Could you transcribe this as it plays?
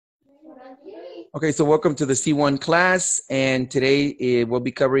Okay, so welcome to the C1 class, and today we'll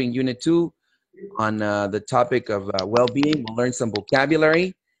be covering Unit 2 on the topic of well-being. We'll learn some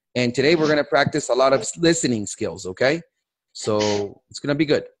vocabulary, and today we're going to practice a lot of listening skills, okay? So it's going to be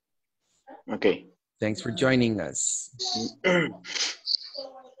good. Okay. Thanks for joining us.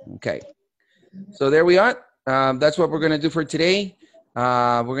 Okay, so there we are. That's what we're going to do for today.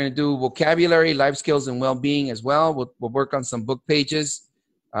 We're going to do vocabulary, life skills, and well-being as well. We'll work on some book pages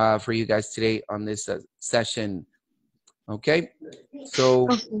for you guys today on this session. Okay, so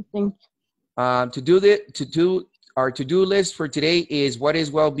our to-do list for today is what is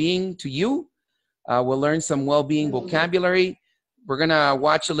well-being to you. We'll learn some well-being vocabulary. We're gonna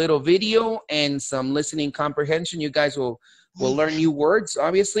watch a little video and some listening comprehension. You guys will learn new words,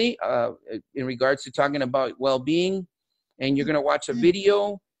 obviously, in regards to talking about well-being. And you're gonna watch a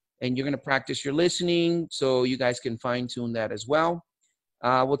video and you're gonna practice your listening so you guys can fine-tune that as well.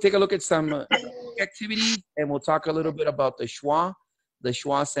 We'll take a look at some activities and we'll talk a little bit about the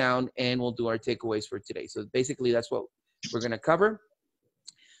schwa sound, and we'll do our takeaways for today. So basically that's what we're gonna cover.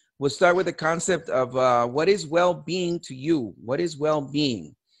 We'll start with the concept of what is well-being to you? What is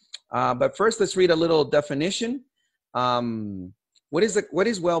well-being? But first, let's read a little definition. What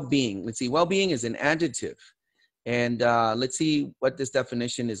is well-being? Let's see, well-being is an adjective. And let's see what this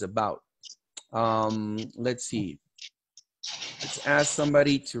definition is about. Let's see. Let's ask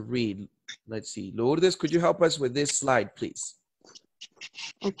somebody to read. Let's see. Lourdes, could you help us with this slide, please?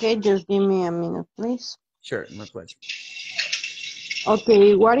 Okay, just give me a minute, please. Sure, my pleasure.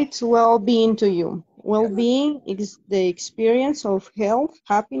 Okay, what is well-being to you? Well-being is the experience of health,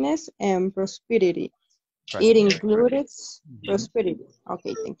 happiness, and prosperity. It includes prosperity.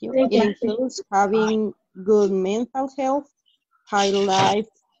 Okay, thank you. It includes having good mental health, high life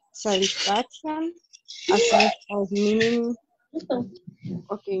satisfaction, a sense of meaning.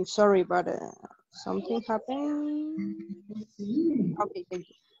 Okay, sorry, but something happened. Okay, thank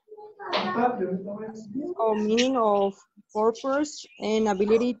you. Or meaning of purpose and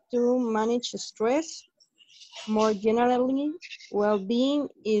ability to manage stress. More generally, well-being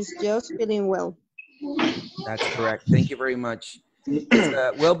is just feeling well. That's correct. Thank you very much.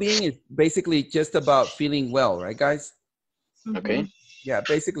 Well-being is basically just about feeling well, right, guys? Okay. Yeah,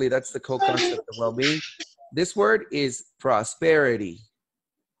 basically that's the whole concept of well-being. This word is prosperity.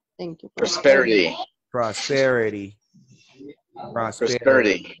 Thank you. Prosperity. Prosperity.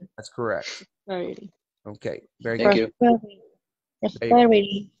 Prosperity. That's correct. Prosperity. Okay, very Thank good. you.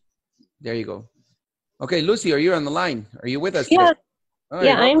 Prosperity. There you go. Okay, Lucy, are you on the line? Are you with us? Yeah. Today? All right,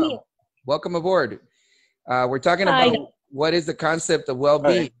 Yeah, welcome. I'm here. Welcome aboard. We're talking about what is the concept of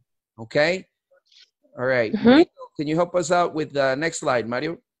well-being. Okay. All right. Mm-hmm. Can you help us out with the next slide,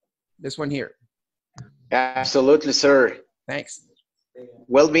 Mario? This one here. Absolutely, sir. Thanks.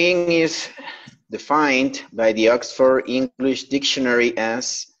 Well-being is defined by the Oxford English Dictionary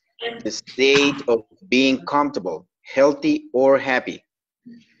as the state of being comfortable, healthy, or happy.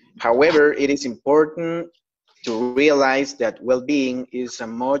 However, it is important to realize that well-being is a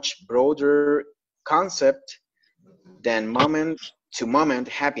much broader concept than moment-to-moment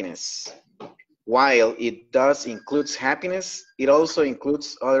happiness. While it does include happiness, it also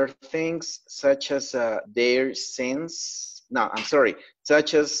includes other things such as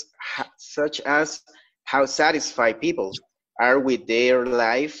such as how satisfied people are with their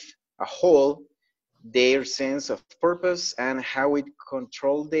life a whole, their sense of purpose, and how it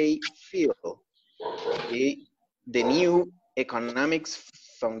control they feel. The New Economics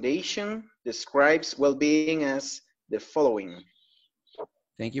Foundation describes well-being as the following.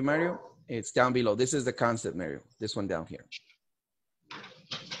 Thank you, Mario. It's down below. This is the concept, Mario. This one down here.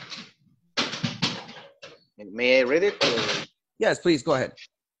 May I read it? Yes, please go ahead.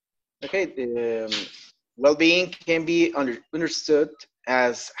 Okay. Well-being can be understood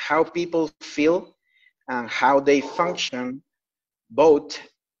as how people feel and how they function, both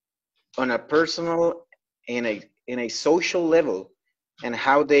on a personal and in a social level, and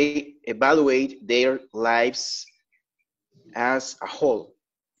how they evaluate their lives as a whole.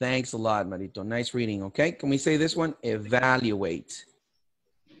 Thanks a lot, Marito. Nice reading. Okay. Can we say this one? Evaluate.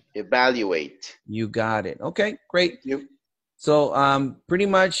 Evaluate. You got it. Okay, great. Yep. So pretty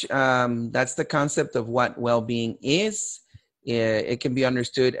much that's the concept of what well-being is. It can be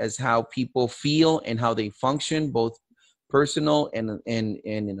understood as how people feel and how they function, both personal and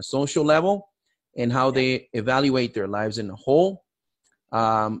in a social level, and how they evaluate their lives in a whole.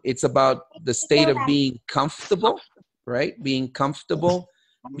 It's about the state of being comfortable, right? Being comfortable,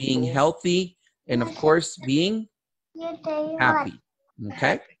 being healthy, and of course, being happy.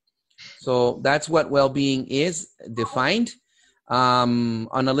 Okay. So that's what well-being is defined.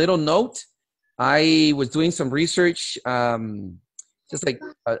 On a little note, I was doing some research just like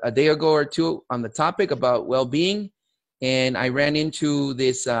a day ago or two on the topic about well-being, and I ran into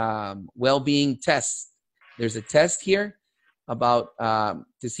this well-being test. There's a test here about to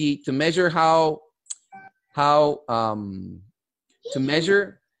measure to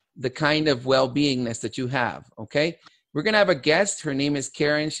measure the kind of well-beingness that you have. Okay, we're gonna have a guest. Her name is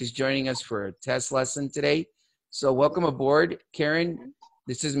Karen. She's joining us for a test lesson today. So welcome aboard, Karen.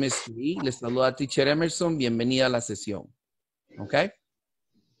 This is Miss Lee. Les saluda Teacher Emerson. Bienvenida a la sesión. Okay.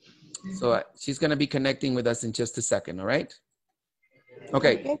 So she's going to be connecting with us in just a second. All right.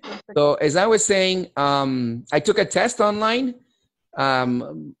 Okay. So as I was saying, I took a test online.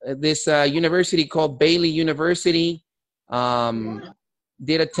 This university called Baylor University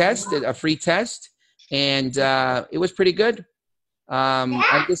did a test, a free test, and it was pretty good.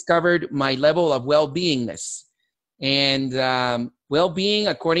 I discovered my level of well-beingness. And well-being,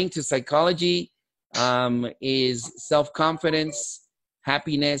 according to psychology, is self-confidence,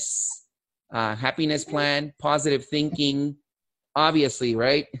 happiness, happiness plan, positive thinking, obviously,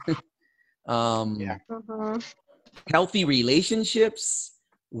 right? Healthy relationships,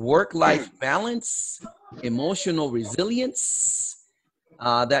 work-life balance, emotional resilience.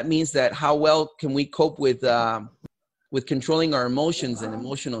 That means that how well can we cope with controlling our emotions and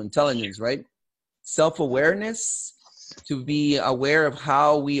emotional intelligence, right? Self-awareness, to be aware of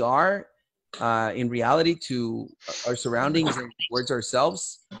how we are in reality to our surroundings and towards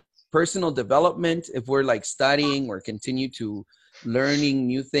ourselves. Personal development, if we're like studying or continue to learning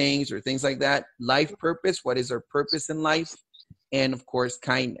new things or things like that. Life purpose, what is our purpose in life? And of course,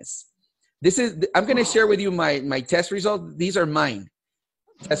 kindness. I'm going to share with you my test results. These are mine.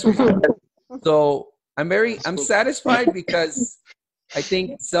 Test results. So I'm satisfied because I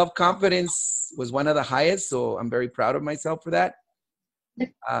think self-confidence was one of the highest, so I'm very proud of myself for that.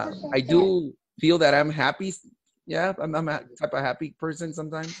 I do feel that I'm happy. Yeah, I'm a type of happy person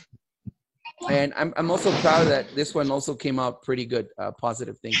sometimes. And I'm also proud that this one also came out pretty good,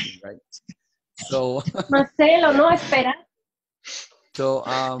 positive thinking, right? So, Marcelo, no espera. So,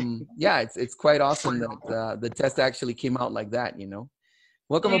 yeah, it's quite awesome that the test actually came out like that, you know.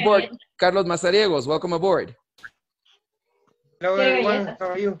 Welcome aboard, Carlos Mazariegos. Welcome aboard. Hello, everyone. How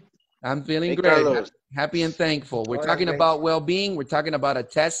are you? I'm feeling great. Carlos. Happy and thankful. We're Oh, talking great. about well-being. We're talking about a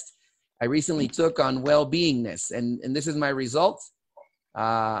test I recently took on well-beingness, and this is my result.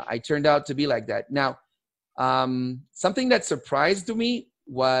 I turned out to be like that. Now, something that surprised me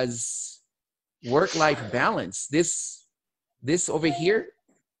was work-life balance. This over here,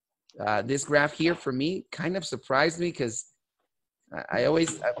 this graph here for me kind of surprised me because I've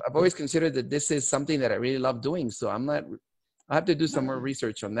always considered that this is something that I really love doing. So I have to do some more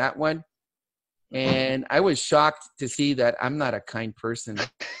research on that one. And I was shocked to see that I'm not a kind person.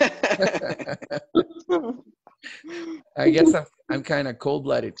 I guess I'm kind of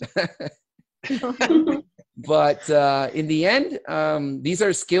cold-blooded. But in the end, these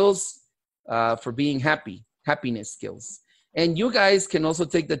are skills for being happy, happiness skills. And you guys can also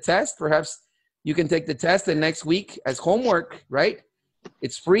take the test. Perhaps you can take the test and next week as homework, right?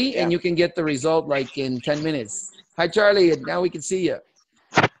 It's free and you can get the result like in 10 minutes. Hi, Charlie. Now we can see you.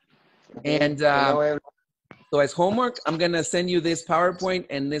 And so as homework, I'm going to send you this PowerPoint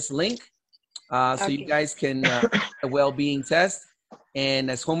and this link so you guys can a well-being test.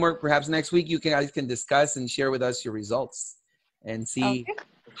 And as homework, perhaps next week, you guys can discuss and share with us your results and see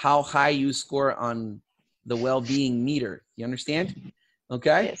how high you score on the well-being meter. You understand?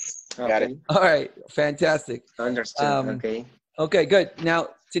 Okay? Yes. Got it. All right. Fantastic. Understood. Okay, good. Now,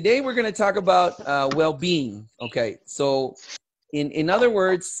 today we're going to talk about well-being. Okay, so in other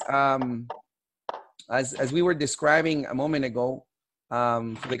words, as we were describing a moment ago,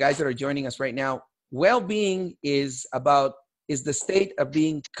 for the guys that are joining us right now, well-being is the state of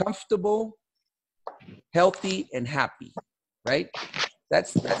being comfortable, healthy, and happy, right?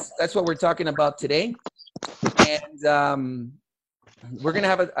 That's what we're talking about today. And we're going to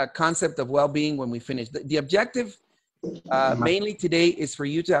have a concept of well-being when we finish. The objective mainly today is for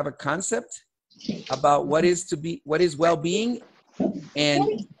you to have a concept about what is well-being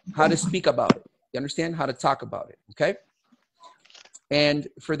and how to speak about it. You understand? How to talk about it, okay? And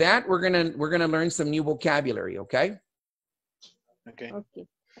for that, we're gonna learn some new vocabulary, okay?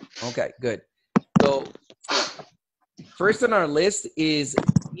 Okay, good. So first on our list is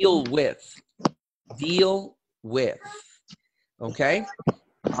deal with. Deal with. Okay?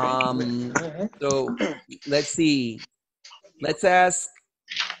 So let's see. Let's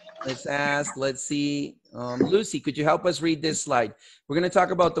see. Lucy, could you help us read this slide? We're going to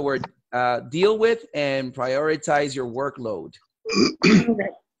talk about the word deal with and prioritize your workload.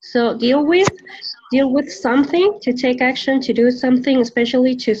 Alright. So deal with something, to take action, to do something,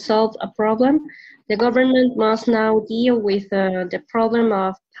 especially to solve a problem. The government must now deal with the problem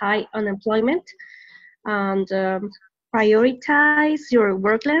of high unemployment and prioritize your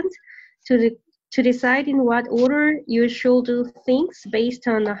workload to decide in what order you should do things based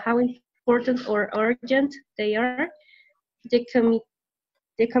on how important or urgent they are. The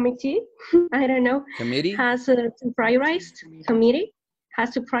committee, I don't know, Committee? has to prioritize, committee has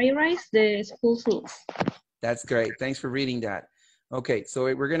to prioritize the school's needs. That's great. Thanks for reading that. Okay, so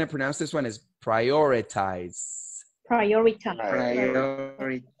we're going to pronounce this one as prioritize.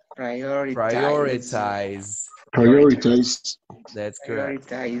 Prioritize. Prioritize. Prioritize. That's correct.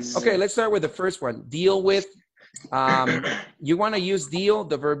 Prioritize. Okay, let's start with the first one. Deal with. You want to use deal,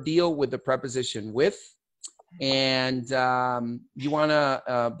 the verb deal, with the preposition with. And you want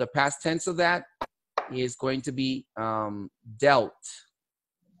to, the past tense of that is going to be dealt.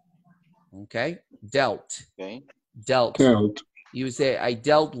 Okay, dealt. Okay. Dealt. You would say, I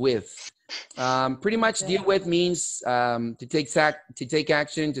dealt with. Pretty much deal with means to take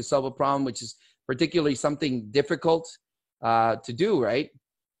action, to solve a problem, which is particularly something difficult to do, right?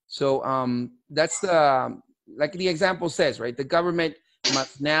 So that's the, like the example says, right? The government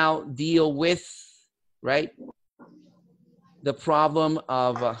must now deal with, right, the problem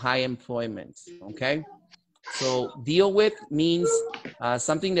of high employment, okay? So deal with means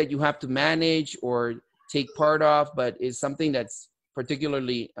something that you have to manage or take part of, but is something that's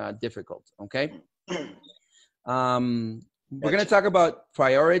particularly difficult, okay? We're going to talk about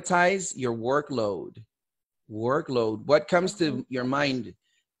prioritize your workload. Workload. What comes to your mind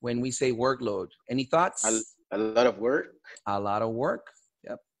when we say workload? Any thoughts? A lot of work. A lot of work.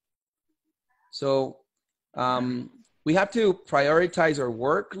 Yep. So we have to prioritize our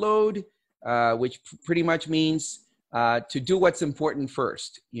workload, which pretty much means to do what's important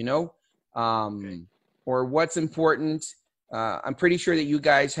first, you know, or what's important. I'm pretty sure that you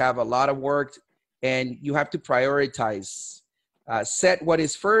guys have a lot of work and you have to prioritize. Set what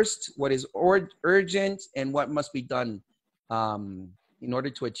is first, what is urgent, and what must be done in order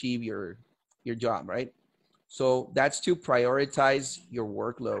to achieve your job, right? So that's to prioritize your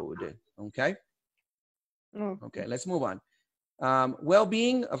workload, okay? Okay, let's move on.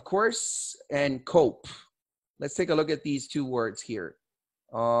 Well-being, of course, and cope. Let's take a look at these two words here.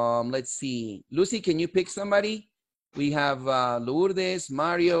 Let's see. Lucy, can you pick somebody? We have Lourdes,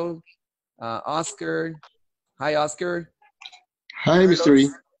 Mario, Oscar. Hi, Oscar. Hi, Mr. E.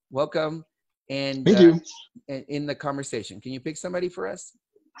 Welcome. And thank you. In the conversation, can you pick somebody for us?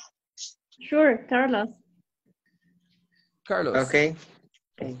 Sure, Carlos. Carlos.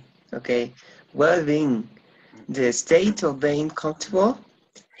 Okay. Well-being, the state of being comfortable,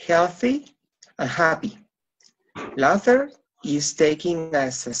 healthy, and happy. Laughter is taken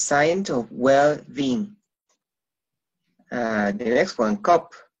as a sign of well-being. The next one,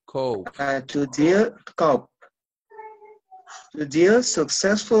 cope. Cope. To deal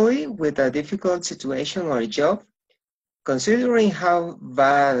successfully with a difficult situation or a job, considering how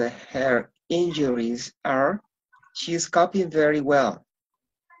bad her injuries are, she's coping very well.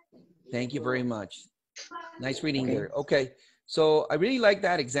 Thank you very much. Nice reading there. Okay, so I really like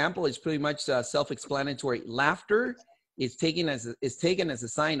that example. It's pretty much self-explanatory. Laughter is taken as a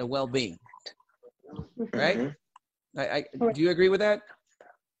sign of well-being, right? Do you agree with that?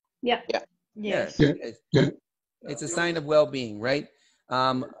 Yeah. Yes. Yeah. It's a sign of well-being, right?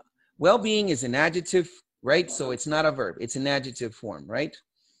 Well-being is an adjective, right? So it's not a verb. It's an adjective form, right?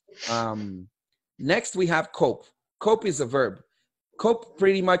 Next, we have cope. Cope is a verb. Cope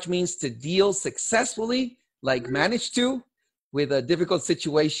pretty much means to deal successfully, like manage to, with a difficult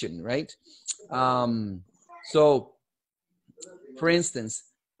situation, right? So, for instance,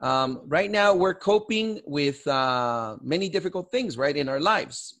 right now we're coping with many difficult things, right, in our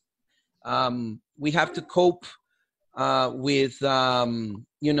lives. We have to cope with,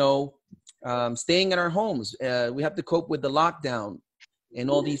 staying in our homes. We have to cope with the lockdown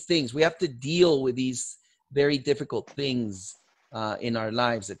and all these things. We have to deal with these very difficult things in our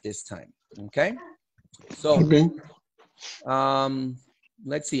lives at this time, okay? So,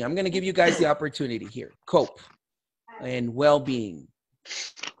 let's see. I'm going to give you guys the opportunity here. Cope and well-being.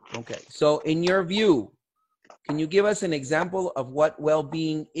 Okay, so in your view, can you give us an example of what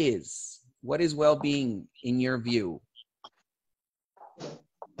well-being is? What is well-being in your view?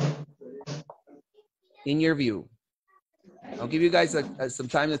 In your view. I'll give you guys some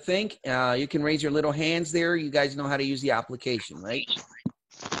time to think. You can raise your little hands there. You guys know how to use the application, right?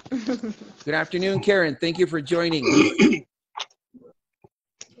 Good afternoon, Karen. Thank you for joining us.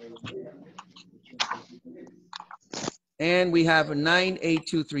 And we have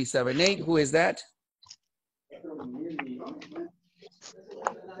 982-378. Who is that?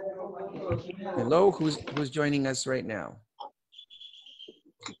 Hello, who's joining us right now?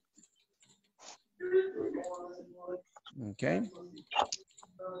 Okay.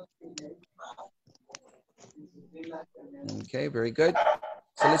 Okay, very good.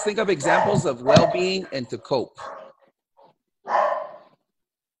 So let's think of examples of well-being and to cope.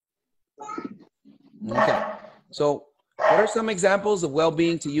 Okay, so what are some examples of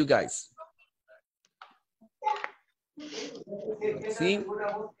well-being to you guys? Let's see,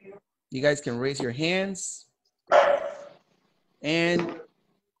 you guys can raise your hands. And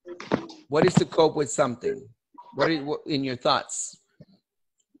what is to cope with something? What in your thoughts?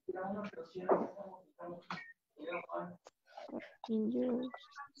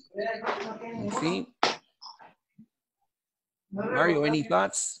 Let's see. Mario, any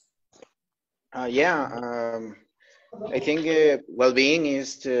thoughts? Yeah, I think well-being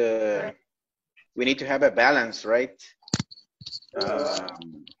is we need to have a balance, right?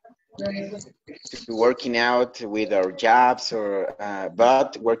 Working out with our jobs, or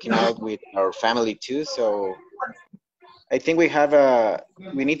but working out with our family too. So I think we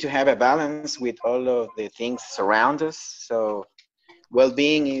need to have a balance with all of the things around us. So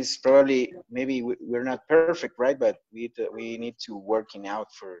well-being is probably, maybe we're not perfect, right? But we need to working out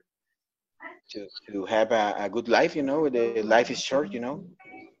to have a good life. You know, the life is short. You know,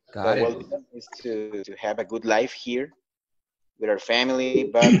 Got it. well-being is to have a good life here with our family,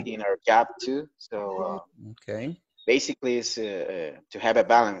 but in our job too. So okay, basically, it's to have a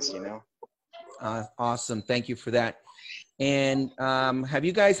balance. You know. Awesome. Thank you for that. And have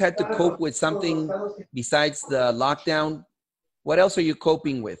you guys had to cope with something besides the lockdown? What else are you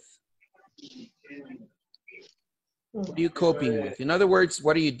coping with? What are you coping with? In other words,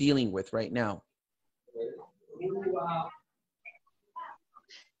 what are you dealing with right now?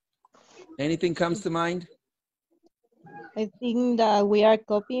 Anything comes to mind? I think that we are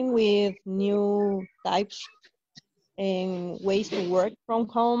coping with new types and ways to work from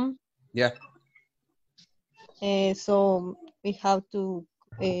home. Yeah. So we have to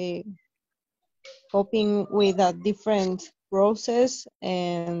coping with a different process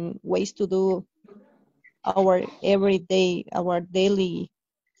and ways to do our our daily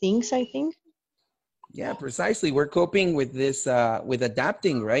things, I think. Yeah, precisely. We're coping with this, with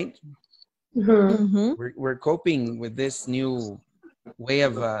adapting, right? We're coping with this new way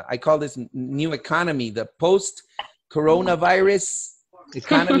of, I call this new economy, the post-coronavirus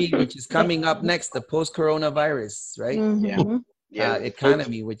economy, which is coming up next, the post-coronavirus, right? Yeah.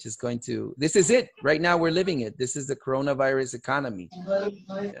 Economy, which is going to, this is it. Right now we're living it. This is the coronavirus economy. Yeah.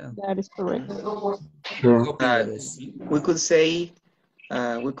 That is correct. Sure. We could say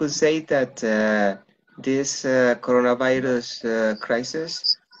that this coronavirus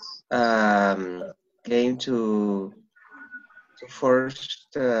crisis came to force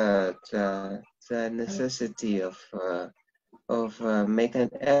the necessity of making an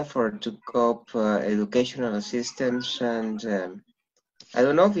effort to cope educational systems, and I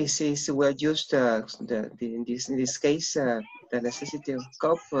don't know if it's well used in this case the necessity of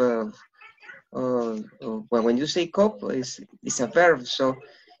cope. Well, when you say cope, it's a verb, so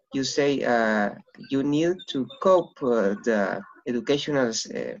you say you need to cope the educational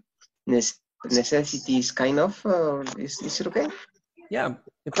necessities, kind of. Is it okay? Yeah,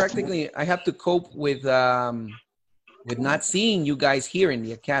 practically, I have to cope with not seeing you guys here in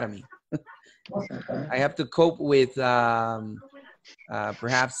the academy. I have to cope with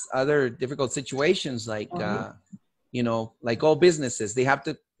perhaps other difficult situations, like you know, like all businesses, they have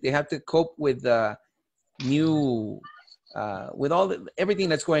to cope with new with everything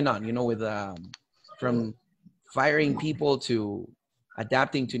that's going on, you know, with from firing people to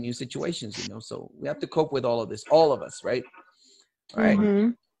adapting to new situations, you know. So we have to cope with all of this, all of us, right? All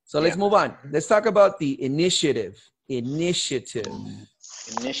right. So let's move on. Let's talk about the initiative. All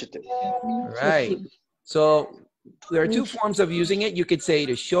right. So there are two forms of using it. You could say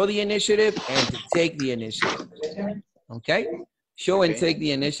to show the initiative and to take the initiative. Okay? Show and take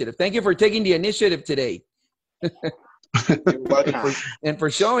the initiative. Thank you for taking the initiative today. You're welcome. And for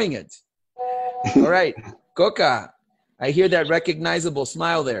showing it. All right. Coca, I hear that recognizable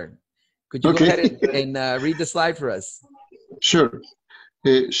smile there. Could you go ahead and read the slide for us? Sure.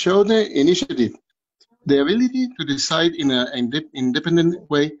 Show the initiative. The ability to decide in an independent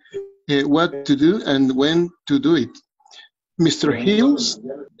way what to do and when to do it. Mr. Hills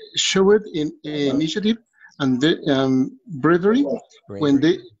showed initiative and bravery when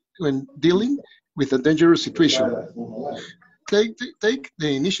dealing with a dangerous situation. take the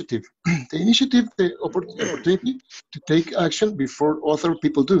initiative. The initiative, the opportunity to take action before other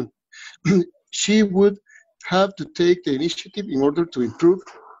people do. She would have to take the initiative in order to improve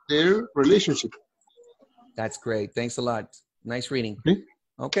their relationship. That's great. Thanks a lot. Nice reading.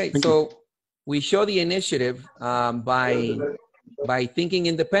 Okay, Thank so you. we show the initiative by thinking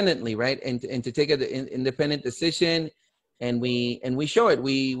independently, right? And to take an independent decision, and we show it.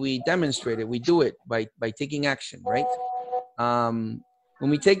 We demonstrate it. We do it by taking action, right? When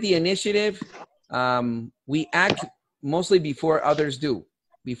we take the initiative, we act mostly before others do.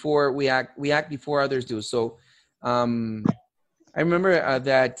 Before we act before others do. So I remember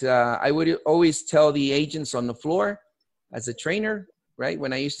that I would always tell the agents on the floor as a trainer, right?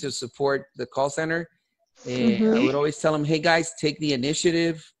 When I used to support the call center, I would always tell them, hey guys, take the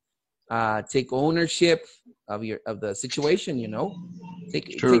initiative, take ownership of the situation, you know,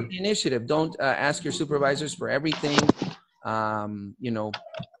 take the initiative. Don't ask your supervisors for everything. You know,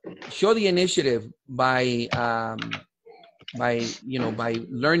 show the initiative by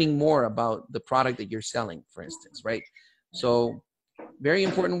learning more about the product that you're selling, for instance, right? So very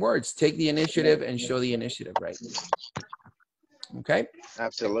important words. Take the initiative and show the initiative, right? Okay.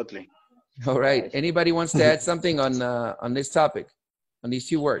 Absolutely. All right. Anybody wants to add something on this topic, on these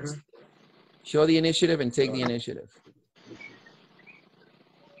two words? Show the initiative and take the initiative.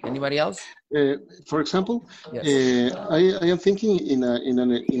 Anybody else? For example, yes. I am thinking in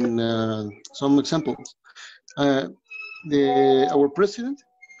some examples. Our president,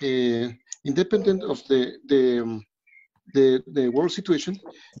 independent of the world situation,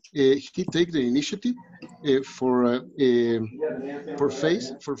 he take the initiative for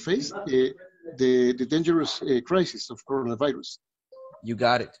face the dangerous crisis of coronavirus. You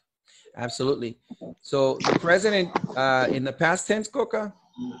got it. Absolutely. So the president, in the past tense, Coca,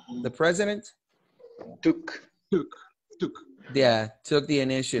 the president took the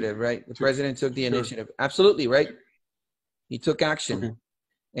initiative, right? The president took the initiative. Absolutely, right? He took action. Okay.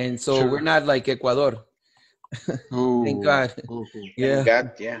 And so we're not like Ecuador. Thank God. Yeah. Thank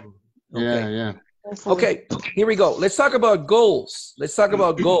God, yeah. Okay. Yeah. Okay, here we go. Let's talk about goals.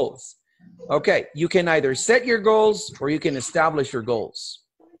 Goals. Okay, you can either set your goals or you can establish your goals.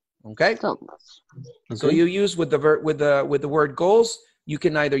 Okay? So you use with the word goals, you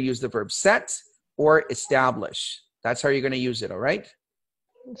can either use the verb set or establish. That's how you're going to use it, all right?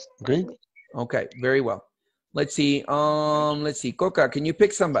 Okay. Okay, very well. Let's see. Coca, can you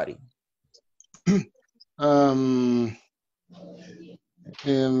pick somebody?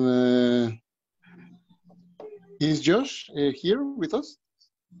 Is Josh here with us?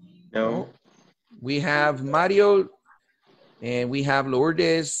 No. We have Mario, and we have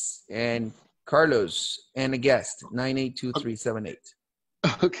Lourdes and Carlos, and a guest, 982378.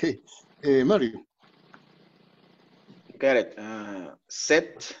 Okay. Mario. Got it.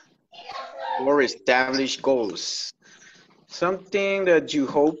 Set or establish goals. Something that you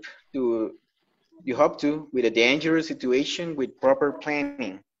hope to with a dangerous situation with proper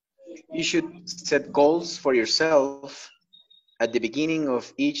planning. You should set goals for yourself at the beginning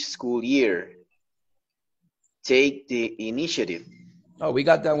of each school year. Take the initiative. Oh, we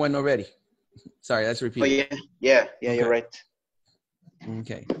got that one already. Sorry, that's repeated. Oh, yeah, okay. You're right.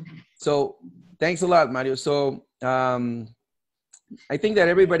 Okay. So thanks a lot, Mario. So I think that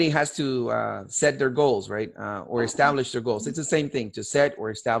everybody has to set their goals, right? Or establish their goals. It's the same thing, to set or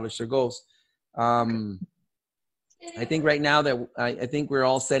establish their goals. I think right now that I think we're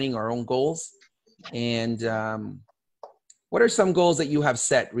all setting our own goals. And what are some goals that you have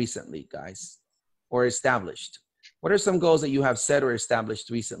set recently, guys, or established? What are some goals that you have set or established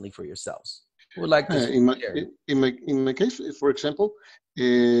recently for yourselves? Who would like to share? In my case, for example,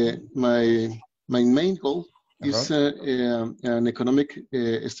 my main goal is an economic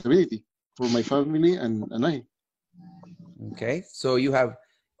stability for my family and I. Okay, so you have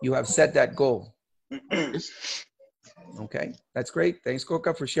set that goal. Yes. Okay, that's great. Thanks,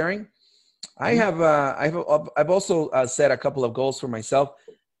 Coca, for sharing. I've also set a couple of goals for myself.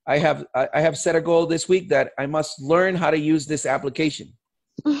 I have set a goal this week that I must learn how to use this application.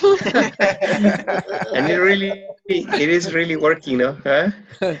 And it is really working, no? Huh?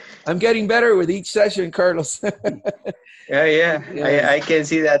 I'm getting better with each session, Carlos. Yeah. Yes. I can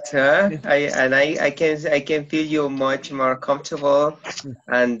see that, huh? I can feel you much more comfortable,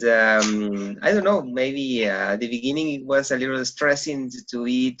 and I don't know, maybe at the beginning it was a little stressing to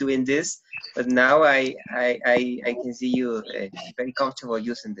be doing this, but now I can see you very comfortable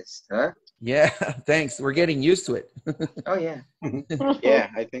using this, huh? Yeah, thanks. We're getting used to it. Oh yeah.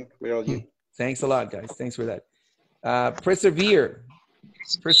 Yeah, I think we're all you. Thanks a lot, guys. Thanks for that. Persevere.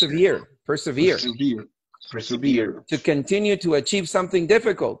 Persevere. To continue to achieve something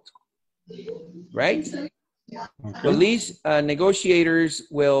difficult, right? Okay. Police negotiators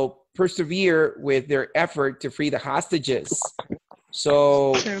will persevere with their effort to free the hostages.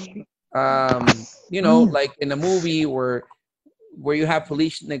 So, you know, like in a movie where you have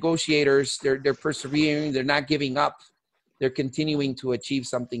police negotiators, they're persevering, they're not giving up, they're continuing to achieve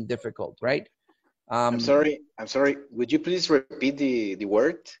something difficult, right? I'm sorry. Would you please repeat the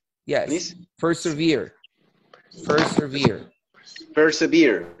word? Yes, please? persevere. Persevere.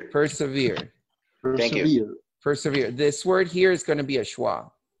 Persevere. Persevere. Thank you. Persevere. This word here is going to be a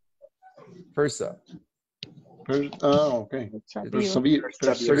schwa. Persa. Okay. Persevere.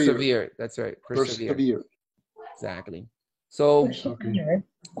 Persevere. That's right. Persevere. Exactly. So Okay.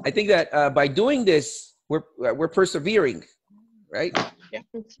 I think that by doing this, we're persevering, right? Yeah.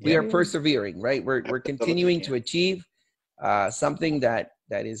 We are persevering, right? We're continuing to achieve something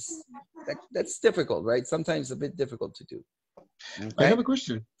that's difficult, right? Sometimes a bit difficult to do. Okay? I have a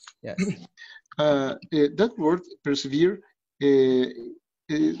question. Yes. That word persevere, the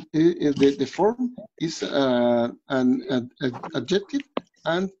form is an adjective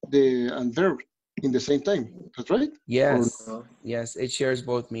and verb in the same time. That's right? Yes. Or... Yes, it shares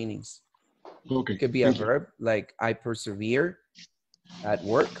both meanings. Okay. It could be a verb, like I persevere at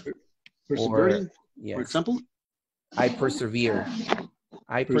work. Persevering, yes. for example? I persevere.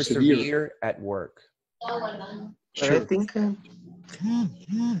 I persevere at work. Sure. I think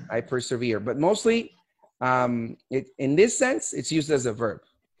I persevere, but mostly in this sense, it's used as a verb,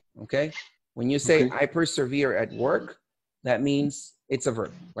 okay? When you say I persevere at work, that means it's a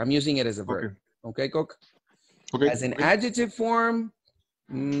verb. I'm using it as a verb, okay, Cook? Okay. As an adjective form,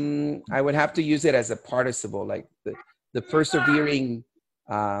 I would have to use it as a participle, like the persevering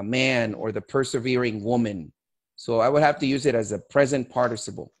man or the persevering woman. So I would have to use it as a present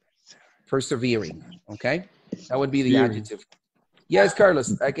participle, persevering, okay? That would be the adjective. Yes,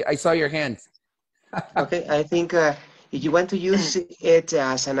 Carlos, I saw your hand. Okay, I think if you want to use it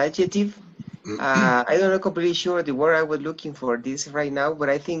as an adjective, I don't know completely sure the word I was looking for this right now, but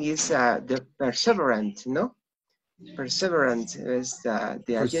I think it's the perseverant, no? Perseverant is the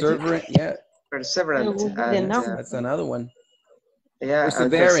adjective. Perseverant, yeah. Perseverant. And, that's another one. Yeah,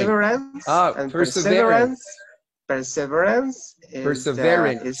 persevering. And perseverance. Perseverance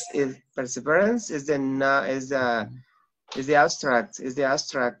is perseverance is the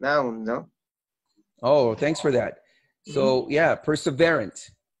abstract noun, no? Oh, thanks for that. So yeah,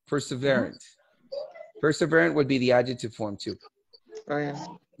 perseverant. Perseverant would be the adjective form too. Oh yeah.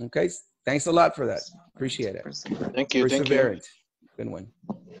 Okay. Thanks a lot for that. Appreciate it. Thank you. Perseverant. Good one.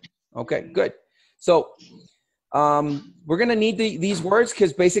 Okay, good. So we're going to need these words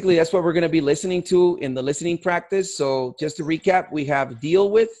because basically that's what we're going to be listening to in the listening practice. So just to recap, we have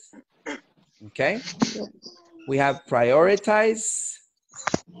deal with, okay? We have prioritize,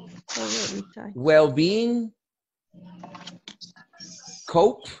 well-being,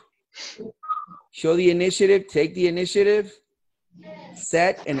 cope, show the initiative, take the initiative,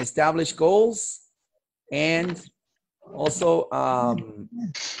 set and establish goals, and also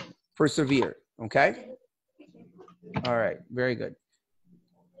persevere, okay? All right, very good.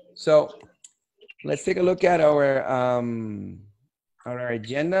 So let's take a look at our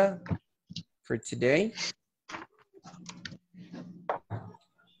agenda for today.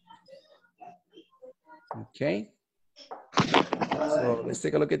 Okay. So let's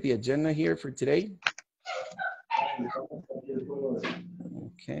take a look at the agenda here for today.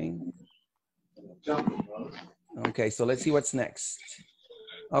 Okay. Okay, so let's see what's next.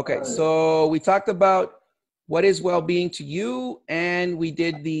 Okay, so we talked about what is well-being to you, and we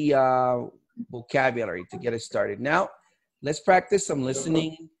did the vocabulary to get us started. Now, let's practice some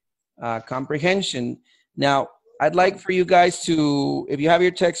listening comprehension. Now, I'd like for you guys to, if you have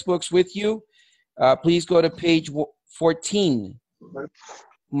your textbooks with you, please go to page 14.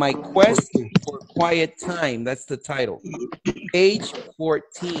 My Quest for Quiet Time. That's the title. Page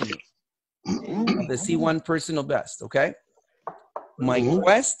 14 of the C1 Personal Best, okay? My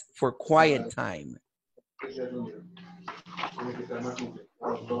Quest for Quiet Time.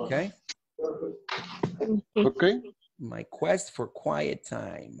 Okay? Okay. My Quest for Quiet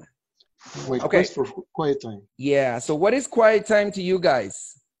Time. My Quest for Quiet Time. Yeah, so what is quiet time to you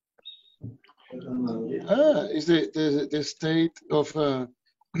guys? Is the state of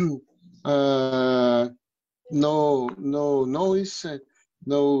no noise,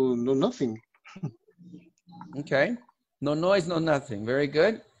 no nothing. Okay. No noise, no nothing. Very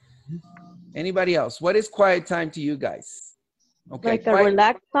good. Anybody else? What is quiet time to you guys? Okay. Like a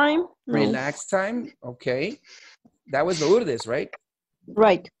relaxed time? Relaxed time. Okay. That was Lourdes, right?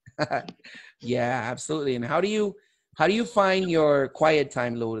 Right. Yeah, absolutely. And how do you find your quiet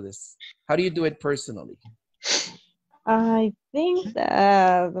time, Lourdes? How do you do it personally? I think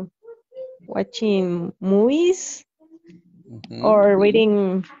that watching movies or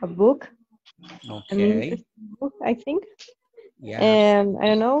reading a book, an Okay. interesting book, I think. Yeah. And I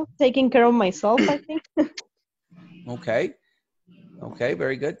don't know, taking care of myself, I think. Okay. Okay,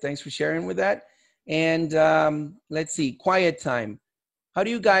 very good. Thanks for sharing with that. And let's see, quiet time. How do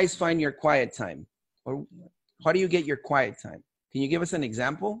you guys find your quiet time? Or how do you get your quiet time? Can you give us an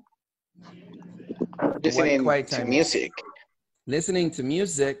example? What Listening quiet to time is? music. Listening to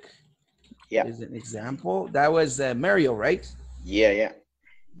music Yeah. is an example. That was Mario, right? Yeah, yeah.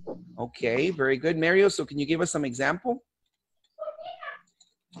 Okay, very good. Mario, so can you give us some example?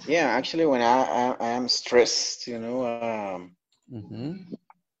 Yeah, actually, when I am stressed,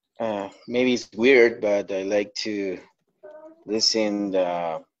 maybe it's weird, but I like to listen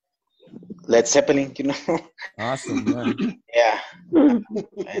Led Zeppelin, Awesome, yeah. Yeah,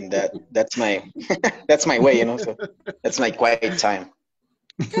 and that's my that's my way, So that's my quiet time.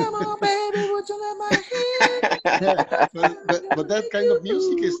 Come on, baby, would you let my but that kind of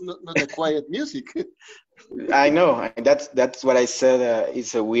music is not a quiet music. I know. That's what I said.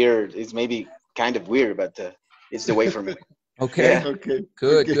 It's maybe kind of weird, but it's the way for me. Okay. Yeah. Okay.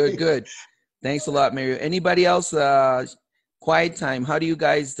 Good, Okay. good, good. Thanks a lot, Mario. Anybody else? Quiet time. How do you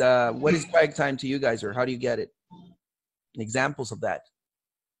guys, what is quiet time to you guys, or how do you get it? Examples of that.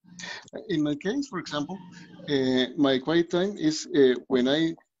 In my case, for example, my quiet time is when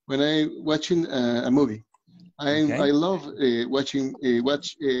I watching a movie. Okay. I love watch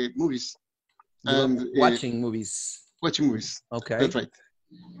movies. You love watching movies. Watching movies. Okay. That's right.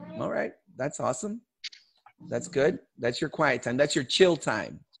 All right. That's awesome. That's good. That's your quiet time. That's your chill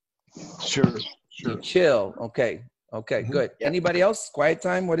time. Sure. You chill. Okay. Okay, good. Yeah. Anybody else? Quiet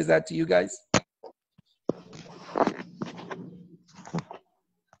time. What is that to you guys?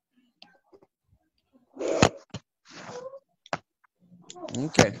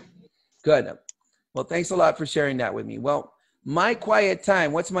 Okay, good. Well, thanks a lot for sharing that with me. Well, my quiet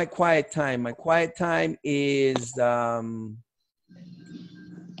time, what's my quiet time? My quiet time is, wow,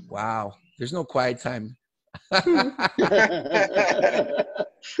 there's no quiet time.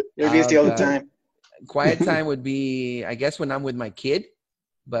 You're busy all the time. Quiet time would be, I guess, when I'm with my kid,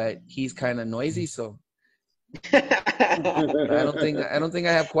 but he's kind of noisy, so I don't think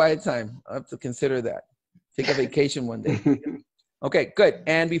I have quiet time. I have to consider that. Take a vacation one day. Okay, good.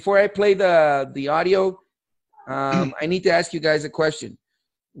 And before I play the audio, I need to ask you guys a question.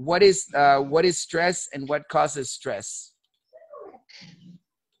 What is stress and what causes stress?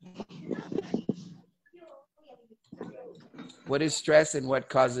 What is stress and what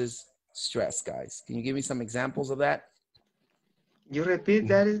causes stress, guys? Can you give me some examples of that? You repeat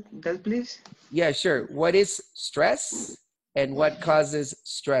that please? Yeah, sure. What is stress and what causes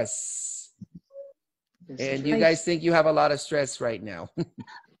stress? And you guys think you have a lot of stress right now.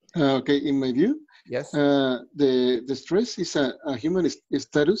 Okay, in my view, yes. The stress is a human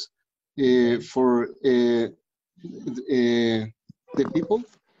status for the people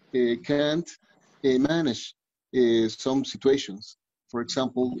can't manage some situations. For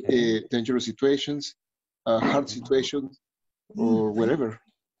example, dangerous situations, hard situations, or whatever.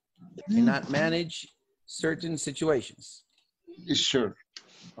 Cannot manage certain situations. Sure.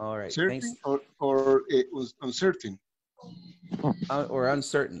 All right. Certain thanks. or uncertain. Or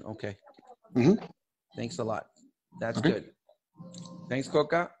uncertain. Okay. Mm-hmm. Thanks a lot. That's good. Thanks,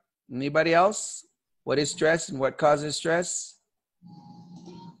 Coca. Anybody else? What is stress and what causes stress?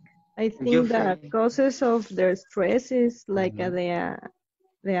 I think the causes of their stress is like the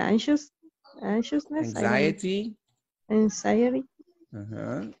anxiousness. Anxiety. Anxiety.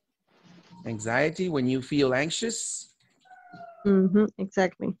 Anxiety when you feel anxious.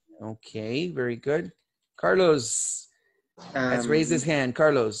 Exactly. Okay, very good. Carlos has raised his hand.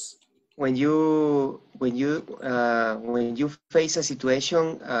 Carlos. When you face a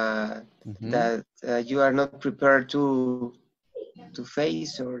situation that you are not prepared to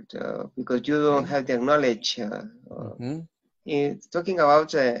face, or because you don't have the knowledge. It's talking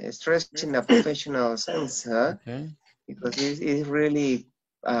about stress in a professional sense, because it really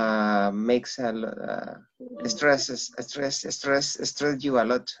makes stress you a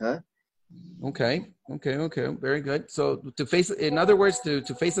lot. Okay, very good. So to face, in other words, to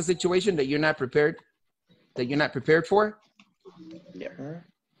face a situation that you're not prepared for. Yeah.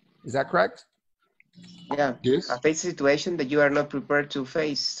 Is that correct? Yeah. Yes. A face situation that you are not prepared to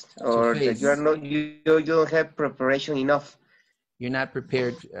face, or that you don't have preparation enough. You're not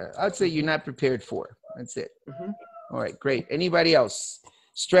prepared. I'd say you're not prepared for. That's it. All right, great. Anybody else?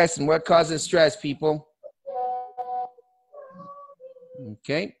 Stress and what causes stress, people?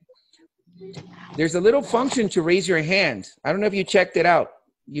 Okay. There's a little function to raise your hand. I don't know if you checked it out.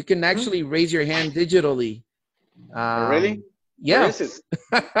 You can actually raise your hand digitally. Really? Yeah. Where is it?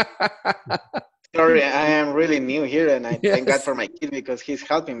 Sorry, I am really new here, and I thank God for my kid because he's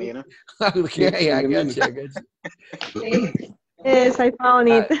helping me, you know. Okay, I got you. Yes, I found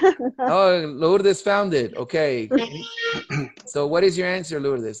it. Oh, Lourdes found it. Okay. So what is your answer,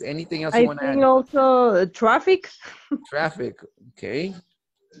 Lourdes? Anything else you I want to add? think also traffic. Traffic. Okay.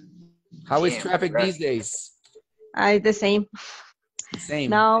 How is traffic these days? The same. Same.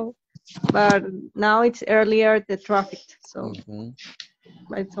 Now, but now it's earlier the traffic, so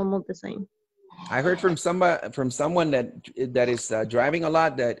it's almost the same. I heard from someone that is driving a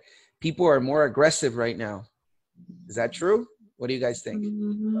lot that people are more aggressive right now. Is that true? What do you guys think?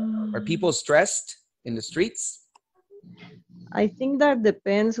 Are people stressed in the streets? I think that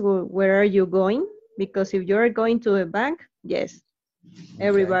depends where are you going, because if you're going to a bank, yes,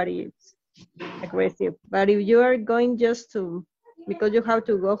 everybody is aggressive. But if you are going just to, because you have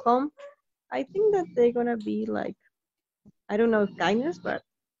to go home, I think that they're gonna be like, I don't know, kindness, but.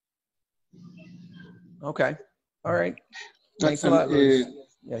 Okay. All right. Thanks a lot, Luis.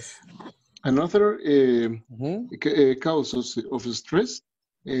 Yes. Another cause of stress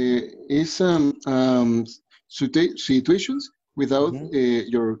is situations without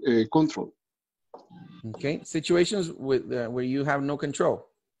your control. Okay. Situations with where you have no control.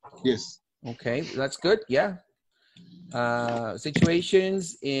 Yes. Okay, that's good. Yeah.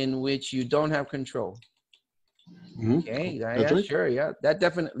 Situations in which you don't have control. Okay. Yeah, right. Sure. Yeah. That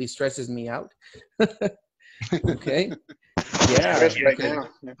definitely stresses me out. Okay. Yeah. Right now.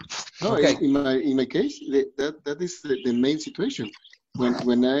 No, Okay. in my case, that is the main situation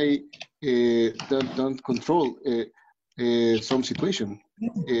when I don't control some situation.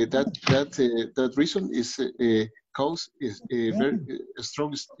 That reason is cause is very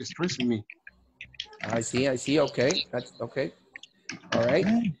strong stress in me. I see. Okay. That's okay. All right.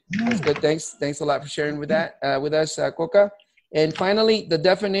 That's good. Thanks a lot for sharing with us, Coca. And finally, the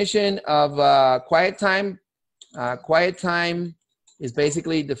definition of quiet time. Quiet time is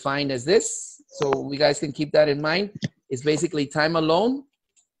basically defined as this. So you guys can keep that in mind. It's basically time alone.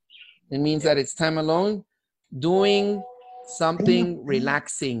 It means that it's time alone doing something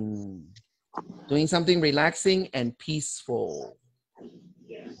relaxing. Doing something relaxing and peaceful.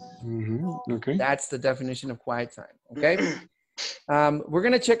 Okay. That's the definition of quiet time. Okay. We're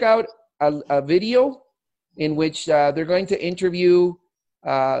going to check out a video in which they're going to interview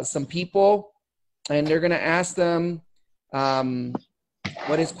some people, and they're going to ask them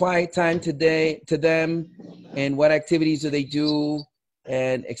what is quiet time today to them, and what activities do they do,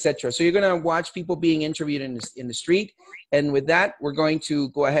 and etc. So you're going to watch people being interviewed in the street, and with that, we're going to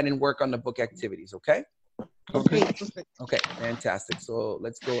go ahead and work on the book activities. Okay. Okay. Okay. Fantastic. So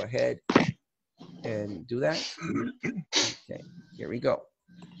let's go ahead and do that. Okay. Here we go.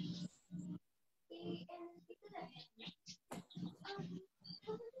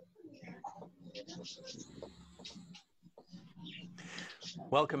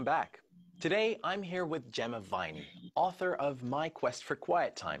 Welcome back. Today, I'm here with Gemma Viney, author of My Quest for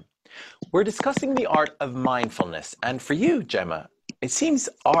Quiet Time. We're discussing the art of mindfulness, and for you, Gemma, it seems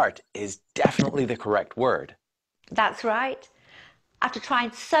art is definitely the correct word. That's right. After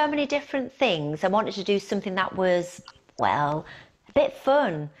trying so many different things, I wanted to do something that was, well, a bit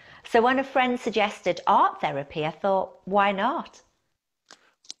fun. So when a friend suggested art therapy, I thought, why not?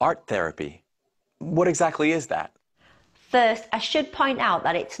 Art therapy? What exactly is that? First, I should point out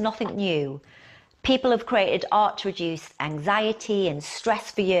that it's nothing new. People have created art to reduce anxiety and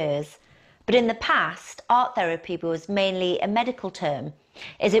stress for years. But in the past, art therapy was mainly a medical term,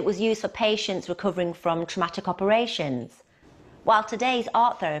 as it was used for patients recovering from traumatic operations. While today's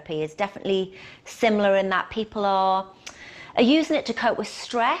art therapy is definitely similar in that people are using it to cope with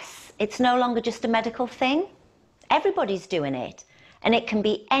stress, it's no longer just a medical thing. Everybody's doing it, and it can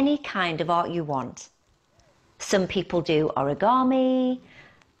be any kind of art you want. Some people do origami,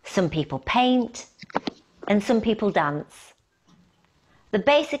 some people paint, and some people dance. The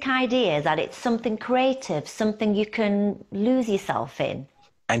basic idea is that it's something creative, something you can lose yourself in.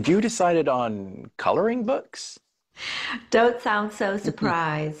 And you decided on coloring books? Don't sound so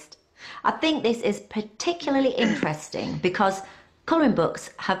surprised. I think this is particularly interesting because colouring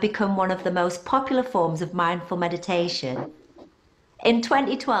books have become one of the most popular forms of mindful meditation. In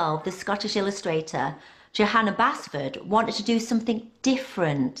 2012, the Scottish illustrator Johanna Basford wanted to do something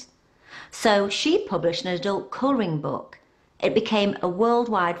different. So she published an adult colouring book. It became a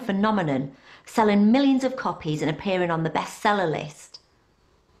worldwide phenomenon, selling millions of copies and appearing on the bestseller list.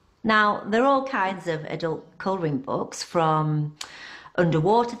 Now, there are all kinds of adult colouring books, from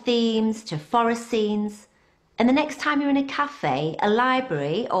underwater themes to forest scenes. And the next time you're in a cafe, a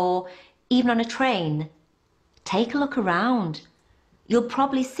library, or even on a train, take a look around. You'll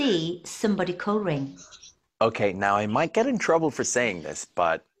probably see somebody colouring. Okay, now I might get in trouble for saying this,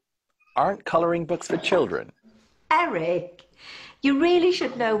 but aren't coloring books for children? Eric, you really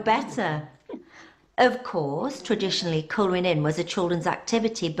should know better. Of course, traditionally, colouring in was a children's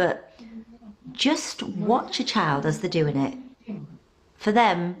activity, but just watch a child as they're doing it. For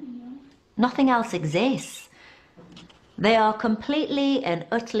them, nothing else exists. They are completely and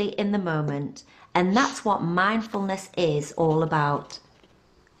utterly in the moment, and that's what mindfulness is all about.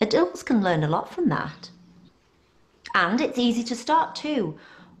 Adults can learn a lot from that. And it's easy to start too.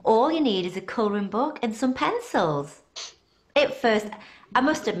 All you need is a colouring book and some pencils. At first, I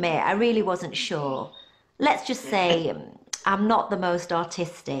must admit, I really wasn't sure. Let's just say I'm not the most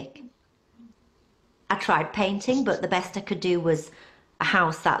artistic. I tried painting, but the best I could do was a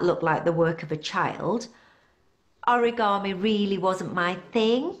house that looked like the work of a child. Origami really wasn't my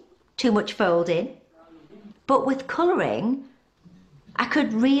thing, too much folding. But with colouring, I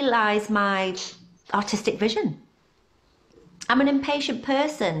could realise my artistic vision. I'm an impatient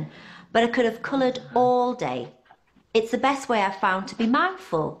person, but I could have coloured all day. It's the best way I've found to be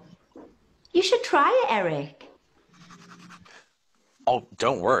mindful. You should try it, Eric. Oh,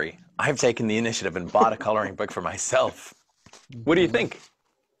 don't worry. I've taken the initiative and bought a coloring book for myself. What do you think?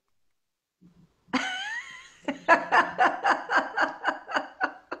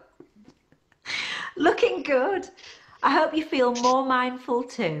 Looking good. I hope you feel more mindful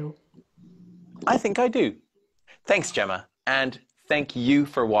too. I think I do. Thanks, Gemma. And thank you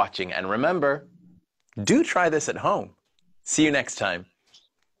for watching. And remember, do try this at home. See you next time.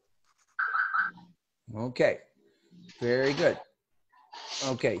 Okay, very good.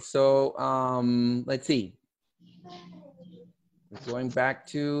 Okay, so let's see. We're going back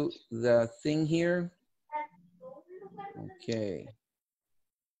to the thing here. Okay.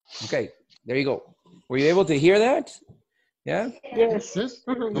 Okay, there you go. Were you able to hear that? Yeah? Yes. Yes?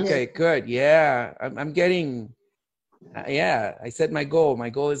 Okay, good. Yeah, I'm getting, yeah, I set my goal. My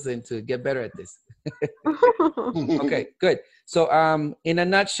goal is then to get better at this. Okay, good. So in a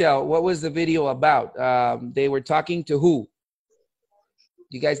nutshell, what was the video about? They were talking to who?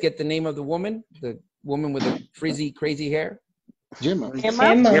 You guys get the name of the woman? The woman with the frizzy, crazy hair? Gemma.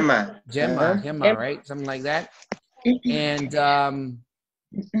 Gemma, right? Something like that. And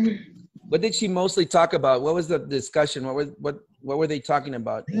what did she mostly talk about? What was the discussion? What were they talking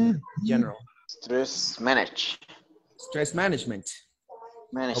about in general? Stress management. Stress management.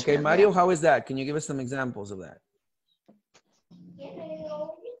 Okay, Mario, yeah. how is that? Can you give us some examples of that?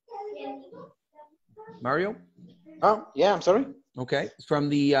 Mario? Oh, yeah, I'm sorry. Okay, from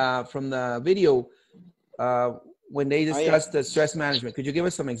the video, when they discussed the stress management, could you give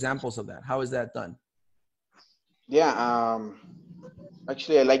us some examples of that? How is that done? Yeah,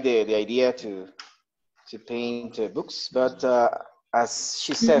 actually, I like the idea to paint books, but as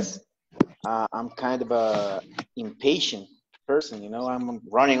she says, I'm kind of a impatient person, you know, I'm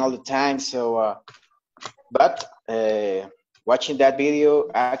running all the time. So, but watching that video,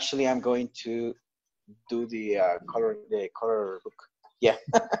 actually, I'm going to do the color book. Yeah,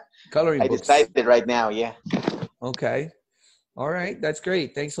 Coloring I books. decided right now. Yeah. Okay, all right, that's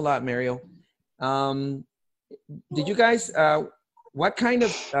great. Thanks a lot, Mario. Did you guys? What kind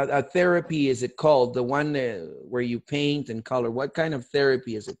of therapy is it called? The one where you paint and color. What kind of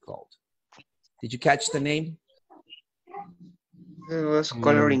therapy is it called? Did you catch the name? It was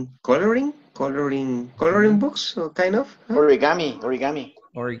coloring books, so kind of. Huh? Origami. Origami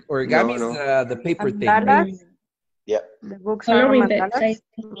is the paper thing, right? Mandalas? Yeah. The books are Coloring books, mandalas? I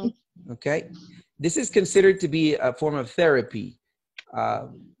think. Okay, this is considered to be a form of therapy.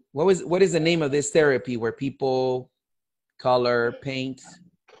 What is the name of this therapy where people color, paint?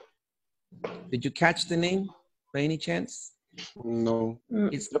 Did you catch the name by any chance? No.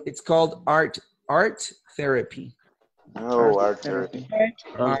 It's called art therapy. Oh, art therapy.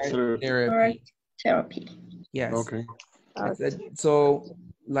 Art therapy. Yes. Okay. So,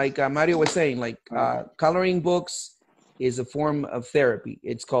 like Mario was saying, like coloring books is a form of therapy.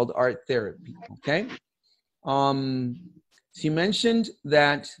 It's called art therapy. Okay. She mentioned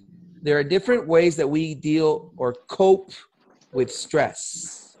that there are different ways that we deal or cope with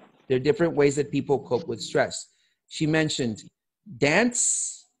stress. There are different ways that people cope with stress. She mentioned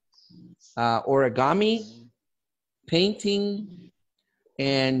dance, origami, painting,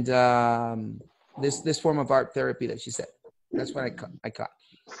 and this form of art therapy that she said. That's what I caught.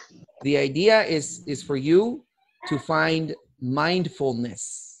 The idea is for you to find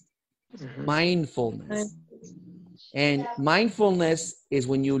mindfulness Mindfulness. And mindfulness is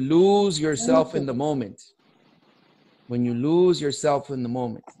when you lose yourself in the moment. When you lose yourself in the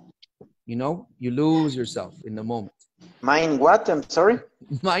moment. You know, you lose yourself in the moment. Mind what? I'm sorry?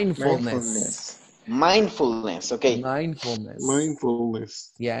 Mindfulness. Mindfulness, okay. Mindfulness.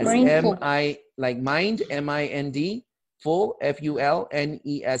 Mindfulness. Yes, Mindful. M-I, like mind, M-I-N-D, full,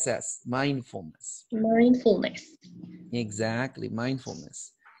 F-U-L-N-E-S-S, mindfulness. Mindfulness. Exactly,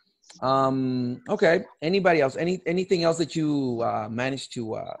 mindfulness. Okay, anybody else? Anything else that you managed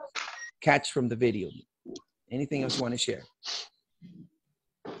to catch from the video? Anything else you want to share?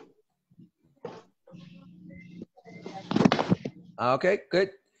 Okay,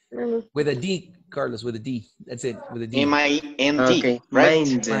 good. With a D, Carlos, with a D. That's it, with a D. M-I-N-D, Okay, right?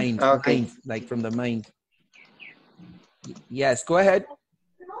 Mind, Okay. mind, like from the mind. Yes, go ahead.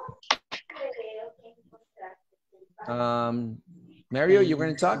 Mario, you're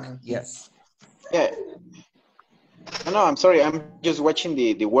going to talk? Yes. Yeah. No, I'm sorry. I'm just watching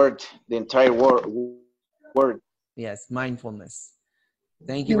the word, the entire word. Yes, mindfulness.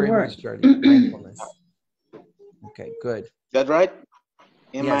 Thank you very much, Charlie. Mindfulness. Okay, good. Is that right?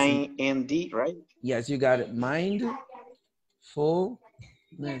 Yes. M-I-N-D, right? Yes, you got it. Mindfulness.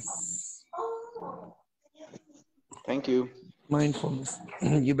 Thank you. Mindfulness.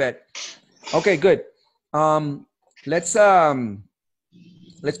 You bet. Okay, good. Let's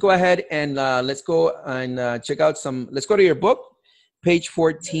go ahead and let's go and check out some. Let's go to your book, page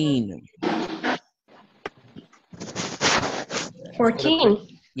 14.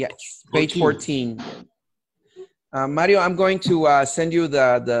 14. Yes, page 14. Mario, I'm going to send you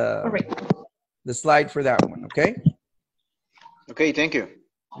the slide for that one. Okay. Okay, thank you.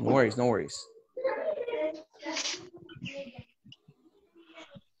 No worries. No worries.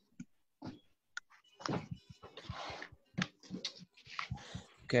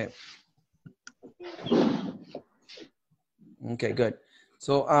 Okay. Okay, good.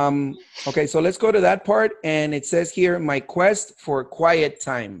 So, okay, so let's go to that part. And it says here, my quest for quiet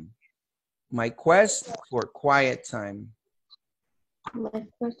time. My quest for quiet time. My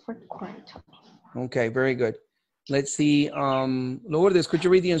quest for quiet time. Okay, very good. Let's see. Lourdes, could you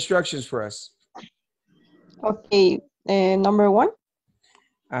read the instructions for us? Okay, number 1.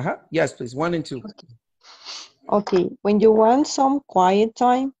 Yes, please. 1 and 2. Okay, when you want some quiet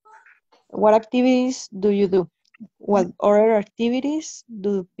time, what activities do you do? What other activities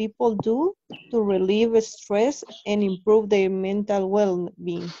do people do to relieve stress and improve their mental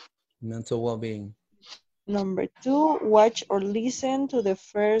well-being? Mental well-being. Number 2, watch or listen to the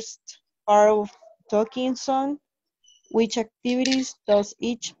first part of talking song. Which activities does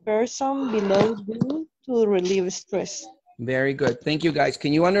each person below do to relieve stress? Very good. Thank you, guys.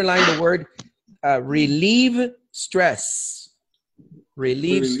 Can you underline the word relieve stress?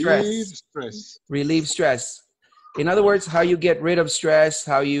 Relieve stress. Relieve stress. In other words, how you get rid of stress,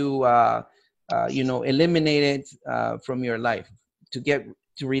 how you, eliminate it from your life, to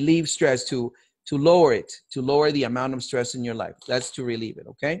relieve stress, to lower it, to lower the amount of stress in your life. That's to relieve it,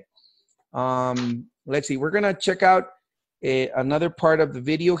 okay? Let's see, we're gonna check out another part of the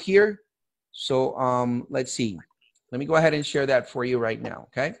video here. So let's see. Let me go ahead and share that for you right now,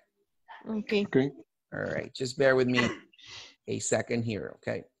 okay? Okay. Okay. All right, just bear with me a second here,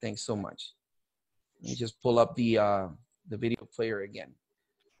 okay? Thanks so much. Let me just pull up the video player again.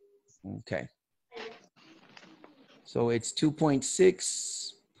 Okay. So it's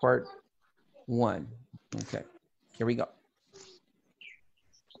 2.6 part 1. Okay, here we go.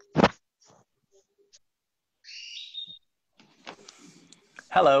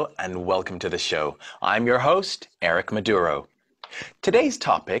 Hello and welcome to the show. I'm your host, Eric Maduro. Today's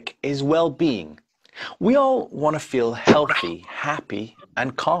topic is well-being. We all want to feel healthy, happy,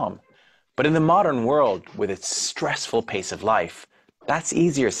 and calm. But in the modern world, with its stressful pace of life, that's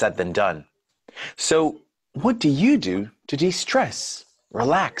easier said than done. So, what do you do to de-stress,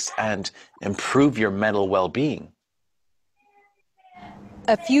 relax, and improve your mental well-being?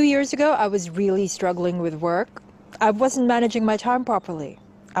 A few years ago, I was really struggling with work. I wasn't managing my time properly.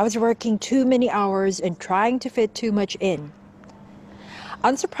 I was working too many hours and trying to fit too much in.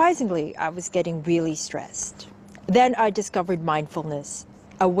 Unsurprisingly, I was getting really stressed. Then I discovered mindfulness,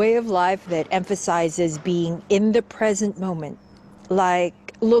 a way of life that emphasizes being in the present moment, like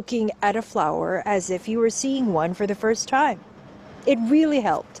looking at a flower as if you were seeing one for the first time. It really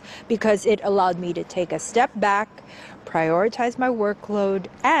helped because it allowed me to take a step back, prioritize my workload,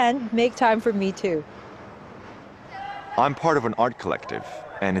 and make time for me too. I'm part of an art collective,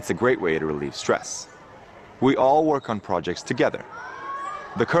 and it's a great way to relieve stress. We all work on projects together.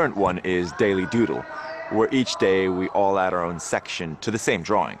 The current one is Daily Doodle, where each day we all add our own section to the same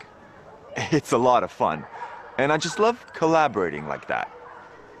drawing. It's a lot of fun, and I just love collaborating like that.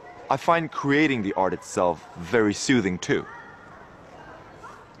 I find creating the art itself very soothing too.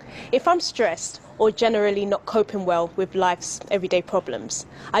 If I'm stressed or generally not coping well with life's everyday problems,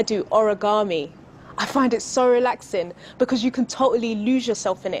 I do origami. I find it so relaxing because you can totally lose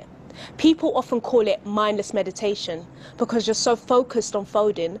yourself in it. People often call it mindless meditation because you're so focused on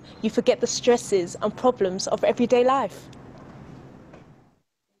folding, you forget the stresses and problems of everyday life.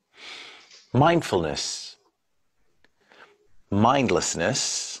 Mindfulness,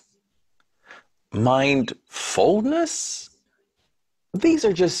 mindlessness, mindfulness. These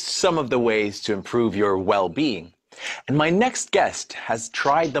are just some of the ways to improve your well-being. And my next guest has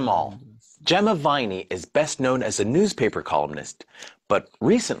tried them all. Gemma Viney is best known as a newspaper columnist, but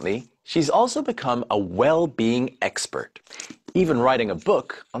recently she's also become a well-being expert, even writing a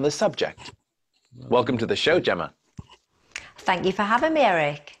book on the subject. Welcome to the show, Gemma. Thank you for having me,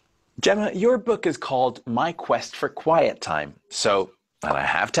 Eric. Gemma, your book is called My Quest for Quiet Time. So, and I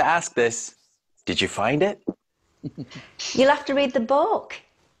have to ask this, did you find it? You'll have to read the book.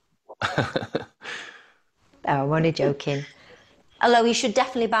 Oh, I'm only joking. Although you should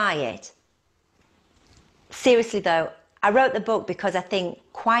definitely buy it. Seriously though, I wrote the book because I think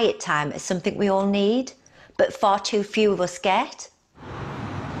quiet time is something we all need, but far too few of us get.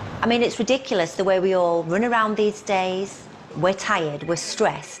 I mean, it's ridiculous the way we all run around these days. We're tired, we're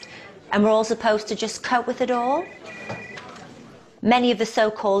stressed, and we're all supposed to just cope with it all. Many of the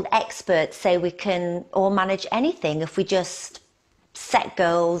so-called experts say we can all manage anything if we just set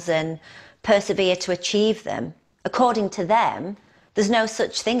goals and persevere to achieve them. According to them, there's no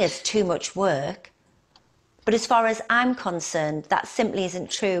such thing as too much work. But as far as I'm concerned, that simply isn't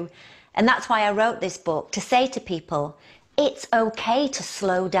true. And that's why I wrote this book, to say to people, it's okay to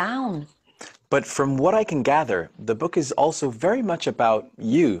slow down. But from what I can gather, the book is also very much about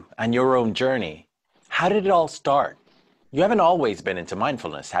you and your own journey. How did it all start? You haven't always been into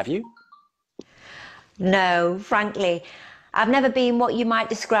mindfulness, have you? No, frankly, I've never been what you might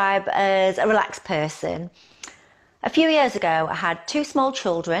describe as a relaxed person. A few years ago, I had 2 small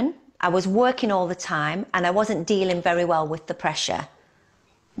children. I was working all the time and I wasn't dealing very well with the pressure.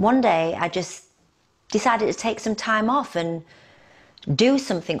 One day, I just decided to take some time off and do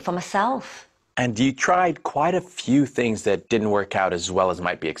something for myself. And you tried quite a few things that didn't work out as well as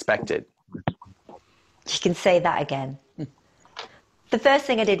might be expected. You can say that again. The first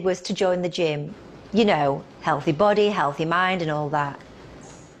thing I did was to join the gym. You know, healthy body, healthy mind and all that.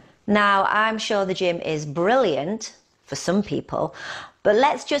 Now, I'm sure the gym is brilliant for some people, but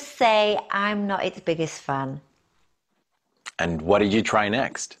let's just say I'm not its biggest fan. And what did you try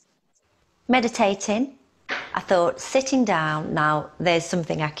next? Meditating. I thought, sitting down, now there's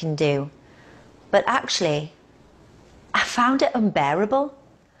something I can do. But actually, I found it unbearable.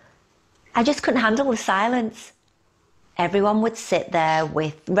 I just couldn't handle the silence. Everyone would sit there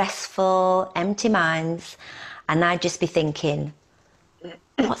with restful, empty minds, and I'd just be thinking,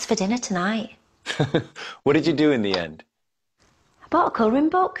 what's for dinner tonight? What did you do in the end? I bought a colouring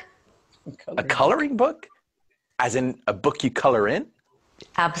book. A coloring book? As in a book you color in?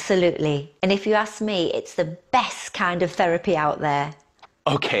 Absolutely. And if you ask me, it's the best kind of therapy out there.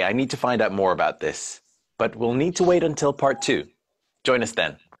 Okay, I need to find out more about this, but we'll need to wait until part 2. Join us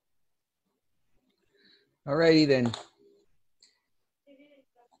then. Alrighty then.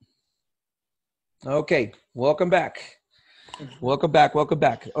 Okay, welcome back. Welcome back.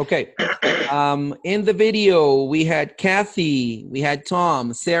 Okay. In the video, we had Kathy, we had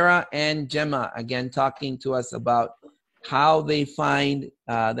Tom, Sarah, and Gemma again talking to us about how they find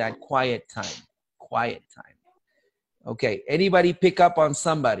that quiet time. Okay, anybody pick up on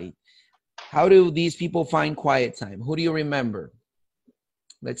somebody? How do these people find quiet time? Who do you remember?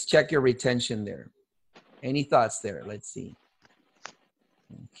 Let's check your retention there. Any thoughts there? Let's see.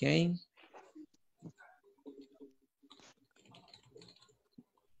 Okay.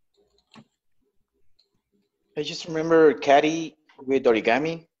 I just remember Caddy with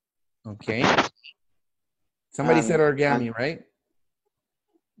origami. Okay. Somebody said origami, right?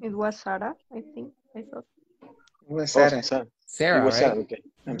 It was Sarah, I think. I thought. It was Sarah. Sarah, right? Sarah, okay.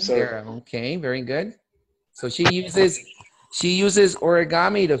 I'm sorry. Sarah, okay, very good. So she uses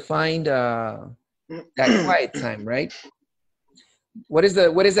origami to find that quiet time, right? What is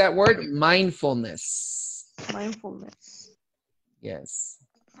that word? Mindfulness. Mindfulness. Yes.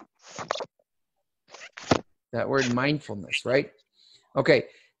 That word mindfulness, right? Okay.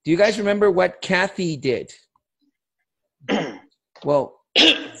 Do you guys remember what Kathy did? Well,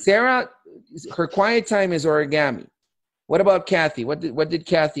 Sarah, her quiet time is origami. What about Kathy? What did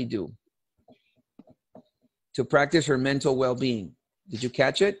Kathy do to practice her mental well-being? Did you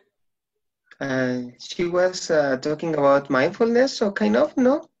catch it? She was talking about mindfulness, so kind of,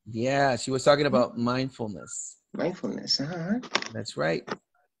 no? Yeah, she was talking about mindfulness. Mindfulness, That's right.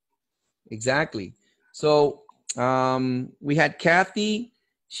 Exactly. So we had Kathy.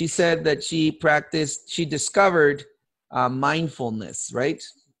 She said that she discovered mindfulness, right?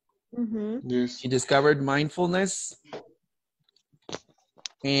 Mm-hmm. Yes. She discovered mindfulness.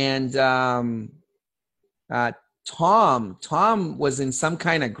 And Tom was in some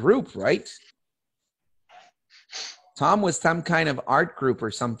kind of group, right? Tom was some kind of art group or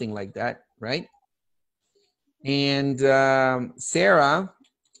something like that, right? And Sarah,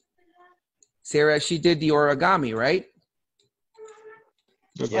 she did the origami, right?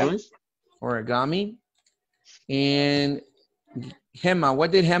 That's right. Origami. And Hema,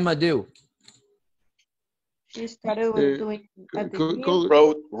 what did Hema do? She started doing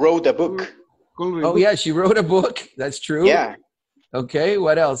Wrote a book. Oh, yeah, she wrote a book. That's true. Yeah. Okay,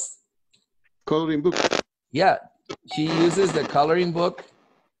 what else? Coloring book. Yeah, she uses the coloring book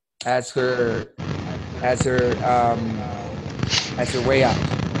as her way out.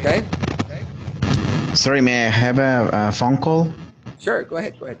 Okay. Sorry, may I have a phone call? Sure, go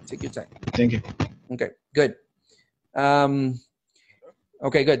ahead. Take your time. Thank you. Okay, good.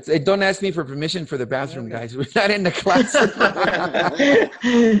 Okay, good. Don't ask me for permission for the bathroom, guys. We're not in the class.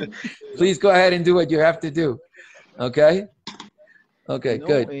 Please go ahead and do what you have to do. Okay? Okay,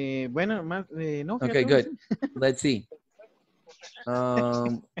 good. Okay, good. Let's see.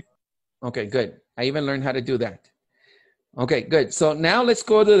 Okay, good. I even learned how to do that. Okay, good. So now let's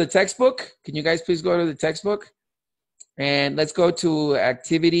go to the textbook. Can you guys please go to the textbook? And let's go to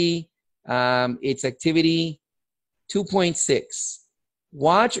activity. It's activity 2.6.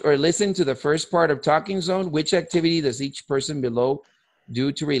 Watch or listen to the first part of Talking Zone. Which activity does each person below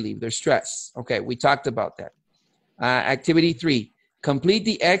do to relieve their stress? Okay, we talked about that. Activity 3. Complete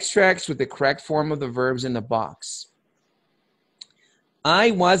the extracts with the correct form of the verbs in the box.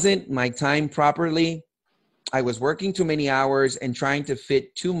 I wasn't my time properly. I was working too many hours and trying to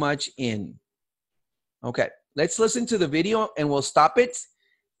fit too much in. Okay, let's listen to the video and we'll stop it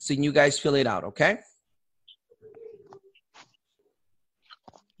so you guys fill it out, okay?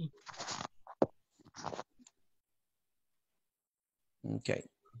 Okay,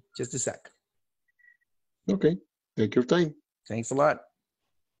 just a sec. Okay, take your time. Thanks a lot.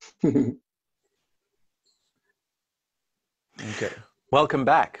 Okay. Welcome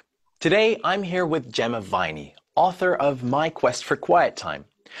back. Today, I'm here with Gemma Viney, author of My Quest for Quiet Time.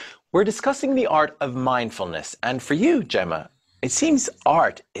 We're discussing the art of mindfulness, and for you, Gemma, it seems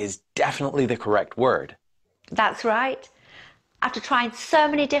art is definitely the correct word. That's right. After trying so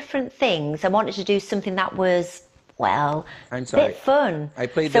many different things, I wanted to do something that was, well, I'm a sorry. bit fun. I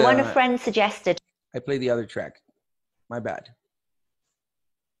played so when a friend suggested... I played the other track. My bad.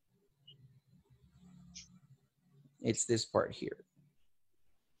 It's this part here.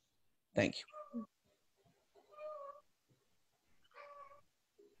 Thank you.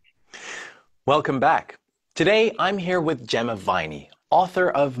 Welcome back. Today, I'm here with Gemma Viney, author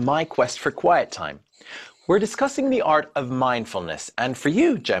of My Quest for Quiet Time. We're discussing the art of mindfulness, and for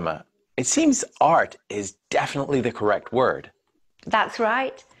you, Gemma, it seems art is definitely the correct word. That's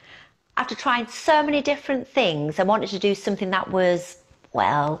right. After trying so many different things, I wanted to do something that was,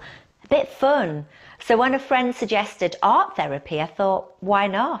 well, a bit fun. So when a friend suggested art therapy, I thought, why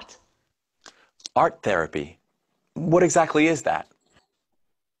not? Art therapy? What exactly is that?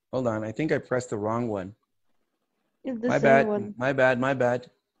 Hold on, I think I pressed the wrong one. It's the My same bad, one. my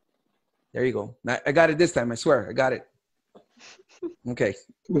bad. There you go. I got it this time, I swear, I got it. Okay.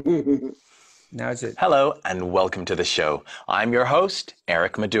 Now it's it. Hello and welcome to the show. I'm your host,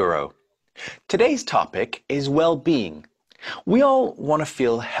 Eric Maduro. Today's topic is well-being. We all want to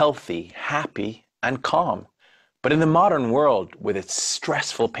feel healthy, happy, and calm. But in the modern world, with its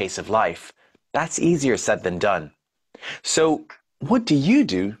stressful pace of life, that's easier said than done. So, what do you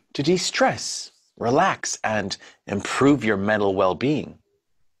do to de-stress, relax, and improve your mental well-being?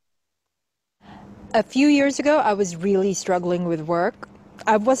 A few years ago, I was really struggling with work.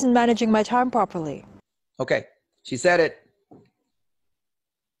 I wasn't managing my time properly. Okay, she said it.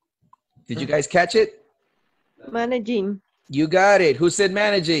 Did you guys catch it? Managing. You got it. Who said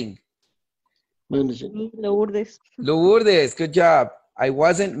managing? Managing. Lourdes. Lourdes, good job. I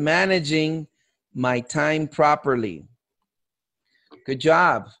wasn't managing my time properly. Good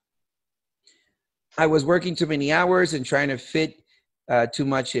job. I was working too many hours and trying to fit too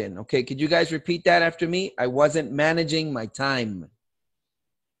much in. Okay, could you guys repeat that after me? I wasn't managing my time.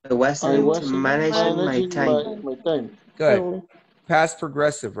 I wasn't managing my time. Good. Past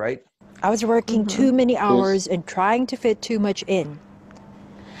progressive, right? I was working too many hours and trying to fit too much in.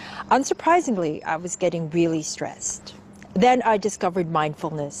 Unsurprisingly, I was getting really stressed. Then I discovered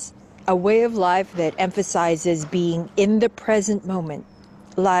mindfulness, a way of life that emphasizes being in the present moment,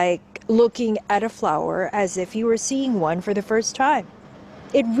 like looking at a flower as if you were seeing one for the first time.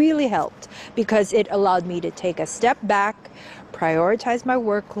 It really helped because it allowed me to take a step back, prioritize my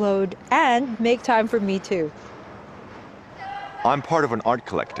workload, and make time for me too. I'm part of an art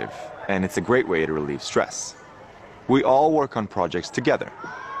collective, and it's a great way to relieve stress. We all work on projects together.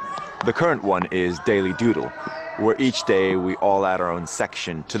 The current one is Daily Doodle, where each day we all add our own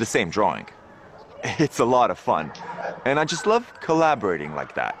section to the same drawing. It's a lot of fun, and I just love collaborating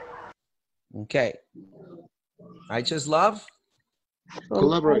like that. Okay. I just love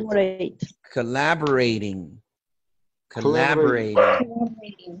Collaborate. Collaborating. Collaborating.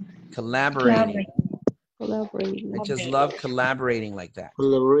 I just love collaborating like that.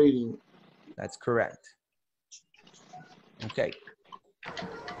 Collaborating. That's correct. Okay.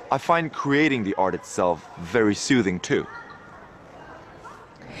 I find creating the art itself very soothing too.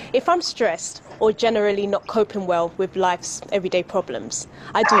 If I'm stressed or generally not coping well with life's everyday problems,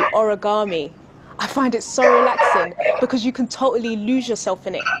 I do origami. I find it so relaxing because you can totally lose yourself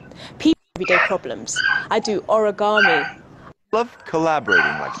in it. People everyday problems. I do origami. Love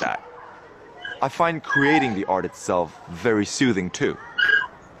collaborating like that. I find creating the art itself very soothing too.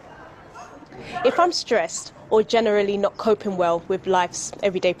 If I'm stressed or generally not coping well with life's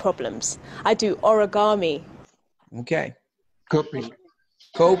everyday problems, I do origami. Okay. Coping.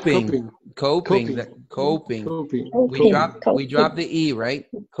 Coping. Coping. We drop the E, right?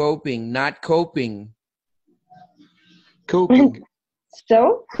 Coping, not coping. Coping.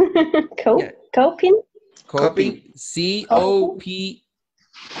 So, Yeah. coping? Coping. C-O-P-I-N-G.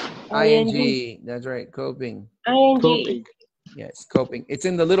 That's right. Coping. ING. Coping. Yes, coping. It's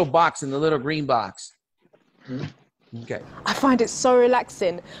in the little box, in the little green box. Okay. I find it so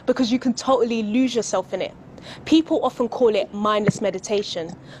relaxing because you can totally lose yourself in it. People often call it mindless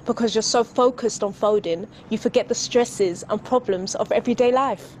meditation because you're so focused on folding, you forget the stresses and problems of everyday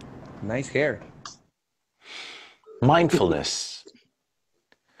life. Nice hair. Mindfulness,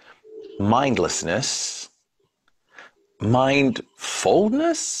 mindlessness,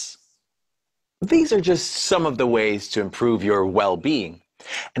 mindfulness. These are just some of the ways to improve your well-being.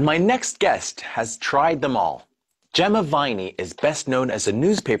 And my next guest has tried them all. Gemma Viney is best known as a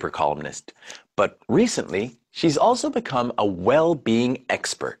newspaper columnist, but recently she's also become a well-being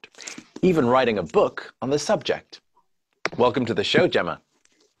expert, even writing a book on the subject. Welcome to the show, Gemma.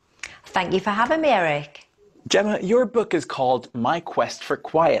 Thank you for having me, Eric. Gemma, your book is called My Quest for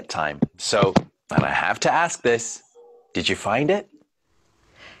Quiet Time. So, and I have to ask this, did you find it?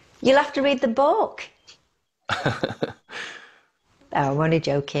 You'll have to read the book. Oh, I'm only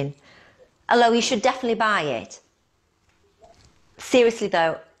joking. Although you should definitely buy it. Seriously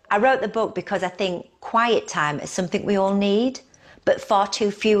though, I wrote the book because I think quiet time is something we all need, but far too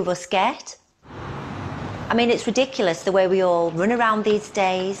few of us get. I mean, it's ridiculous the way we all run around these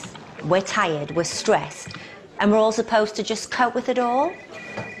days. We're tired, we're stressed, and we're all supposed to just cope with it all.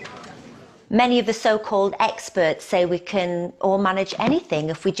 Many of the so-called experts say we can all manage anything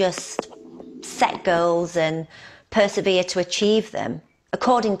if we just set goals and persevere to achieve them.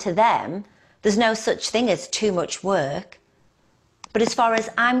 According to them, there's no such thing as too much work. But as far as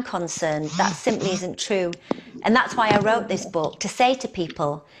I'm concerned, that simply isn't true. And that's why I wrote this book, to say to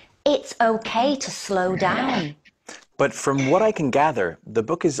people, it's okay to slow down. But from what I can gather, the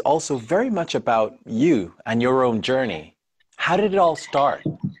book is also very much about you and your own journey. How did it all start?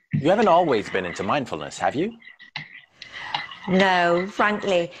 You haven't always been into mindfulness, have you? No,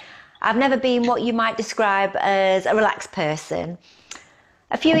 frankly, I've never been what you might describe as a relaxed person.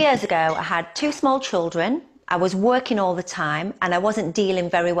 A few years ago, I had 2 small children. I was working all the time and I wasn't dealing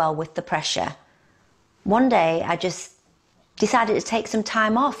very well with the pressure. One day, I just decided to take some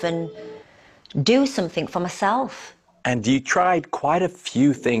time off and do something for myself. And you tried quite a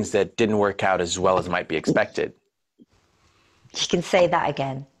few things that didn't work out as well as might be expected. You can say that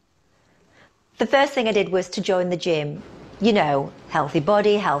again. The first thing I did was to join the gym. You know, healthy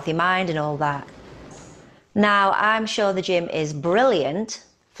body, healthy mind and all that. Now, I'm sure the gym is brilliant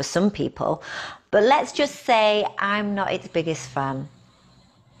for some people, but let's just say I'm not its biggest fan.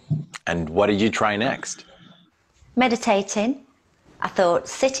 And what did you try next? Meditating. I thought,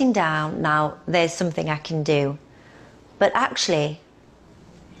 sitting down, now there's something I can do. But actually,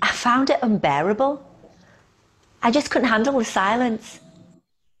 I found it unbearable. I just couldn't handle the silence.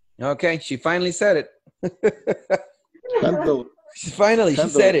 Okay, she finally said it. Handle. She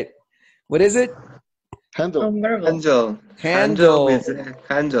said it. What is it? Handle. Handle with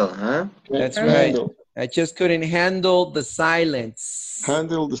handle, huh? That's Handle. right. I just couldn't handle the silence.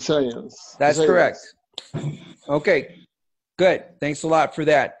 Handle the science. That's correct. Okay, good. Thanks a lot for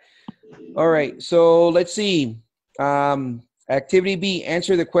that. All right, so let's see. Activity B,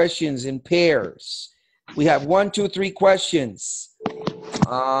 answer the questions in pairs. We have 1, 2, 3 questions.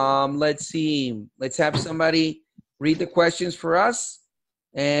 Let's see. Let's have somebody read the questions for us,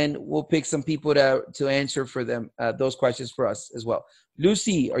 and we'll pick some people to answer for them, those questions for us as well.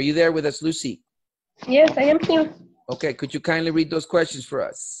 Lucy, are you there with us, Lucy? Yes, I am here. Okay, could you kindly read those questions for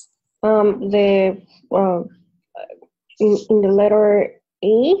us? In the letter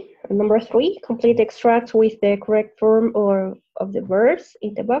A, number 3, complete the extract with the correct form of the verbs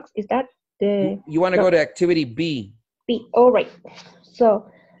in the box. Is that the... You want to go to activity B. B, all right.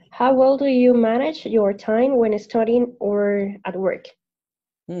 So, how well do you manage your time when studying or at work?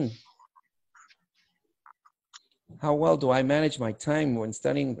 How well do I manage my time when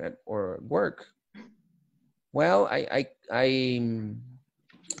studying or at work? Well, I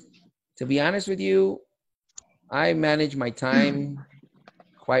to be honest with you, I manage my time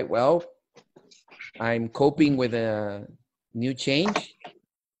quite well. I'm coping with a new change,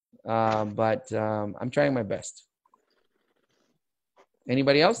 but I'm trying my best.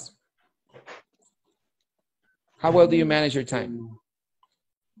 Anybody else? How well do you manage your time?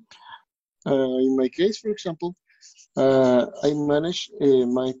 In my case, for example, I manage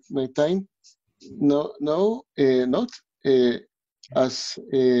my time not as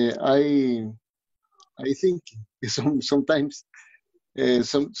I think sometimes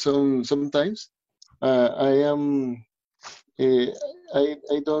sometimes I am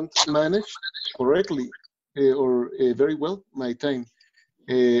I don't manage correctly or very well my time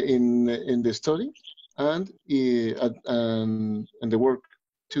in the study and the work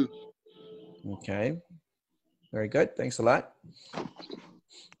too. Okay, very good. Thanks a lot.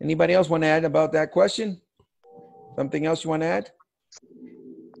 Anybody else want to add about that question? Something else you want to add?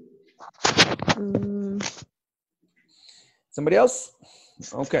 Somebody else?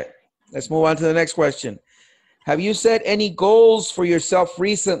 Okay, let's move on to the next question. Have you set any goals for yourself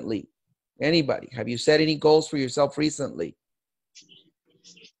recently? Anybody? Have you set any goals for yourself recently?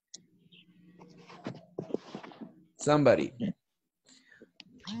 Somebody.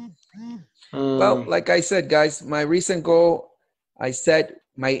 Well, like I said, guys, my recent goal, I set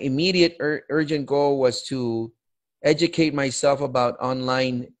my immediate urgent goal was to educate myself about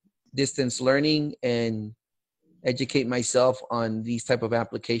online distance learning and educate myself on these type of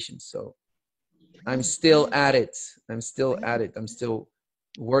applications. So I'm still at it. I'm still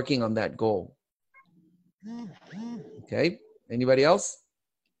working on that goal. Okay. Anybody else?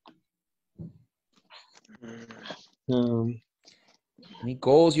 Any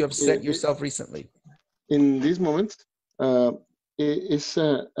goals you have set yourself recently? In this moment, it's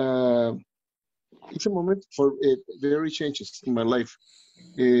a moment for very changes in my life.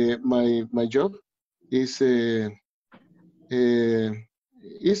 My job is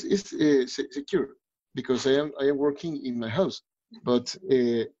secure because I am working in my house, but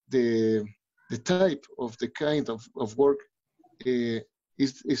the type of the kind of work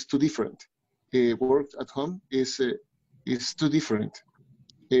is too different. Work at home is too different.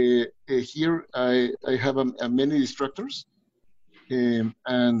 Here I have many distractors, and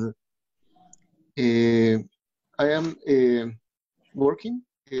I am working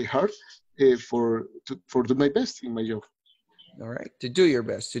hard for do my best in my job. All right, to do your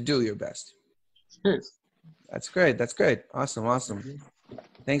best. Yes. That's great. That's great. Awesome.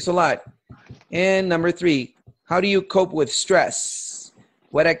 Thanks a lot. And number 3, how do you cope with stress?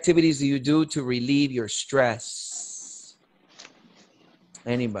 What activities do you do to relieve your stress?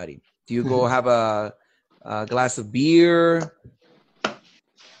 Anybody? Do you go have a glass of beer?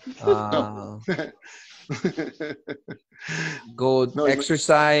 Go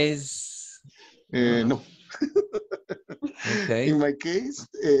exercise? No. Okay. In my case,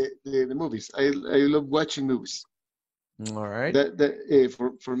 the movies. I love watching movies. All right.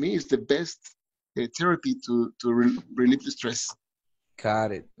 That for me is the best therapy to relieve the stress.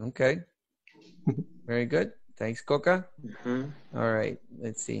 Got it. Okay. Very good. Thanks, Coca. All right.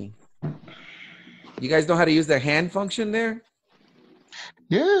 Let's see. You guys know how to use the hand function there?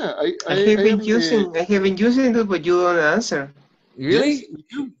 Yeah, I have been using it, but you don't answer. Really? Yes, me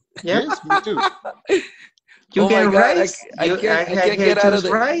too. Yeah. Yes, me too. You can rice. I can't get out of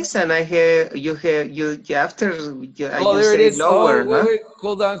the rice, and I have you after. Oh, there it is. Lower, wait.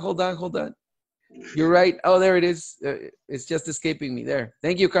 Hold on. You're right. Oh, there it is. It's just escaping me there.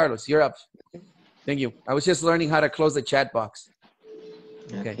 Thank you, Carlos. You're up. Thank you. I was just learning how to close the chat box.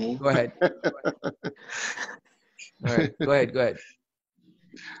 Okay. Go ahead. All right. Go ahead.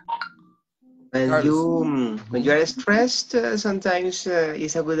 When you are stressed, sometimes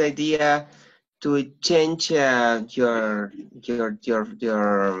it's a good idea to change your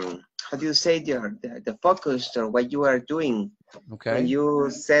how do you say the focus or what you are doing. Okay. When you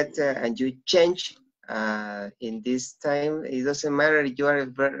set and you change in this time, it doesn't matter if you are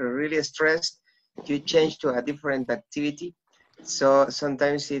really stressed, you change to a different activity. So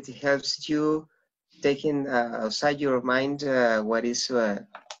sometimes it helps you taking outside your mind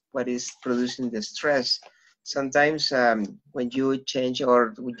what is producing the stress. Sometimes when you change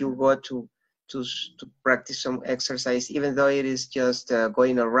or you go to practice some exercise, even though it is just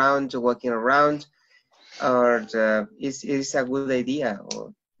going around, walking around, or it's a good idea.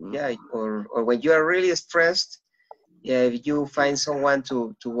 Or yeah, or when you are really stressed, yeah, if you find someone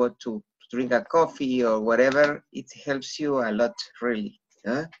to drink a coffee or whatever, it helps you a lot, really.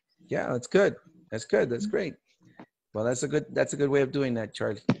 Huh? Yeah, that's good. That's good. That's great. Well, that's a good way of doing that,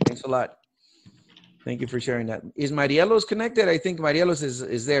 Charlie. Thanks a lot. Thank you for sharing that. Is Marielos connected? I think Marielos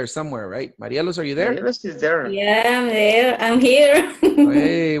is there somewhere, right? Marielos, are you there? Marielos is there. Yeah, I'm there. I'm here.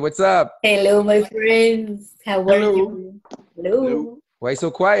 Hey, what's up? Hello, my friends. How are you? Hello. Why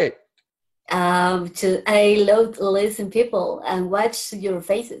so quiet? I love to listen people and watch your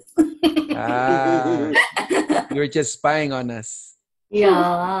faces. You're just spying on us.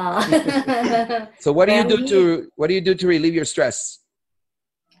 Yeah. So what do you do to relieve your stress?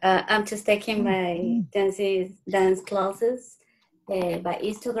 I'm just taking my dance classes by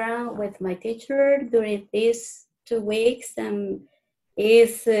Instagram with my teacher during these 2 weeks.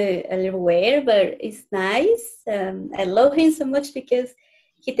 It's a little weird, but it's nice. I love him so much because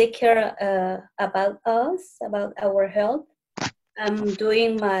he takes care about us, about our health. I'm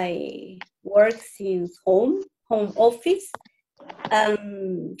doing my work since home office.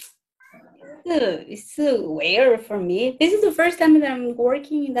 It's weird for me. This is the first time that I'm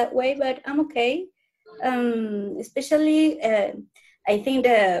working in that way, but I'm okay. Especially, I think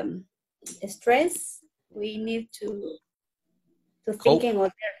the stress, we need to think in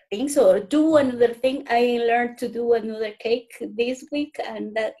other things or do another thing. I learned to do another cake this week,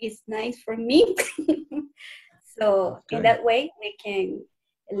 and that is nice for me. So in that way, we can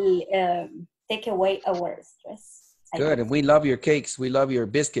take away our stress. Good, and we love your cakes. We love your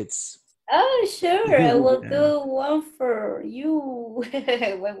biscuits. Oh, sure. I will do one for you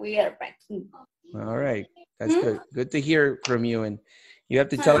when we are practicing. All right. That's good. Good to hear from you. And you have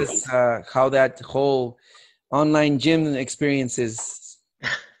to tell us how that whole online gym experience is.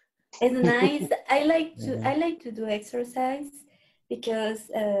 It's nice. I like to do exercise because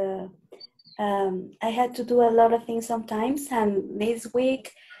I had to do a lot of things sometimes. And this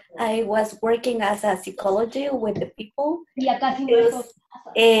week I was working as a psychology with the people.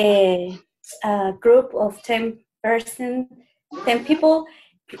 A group of 10 people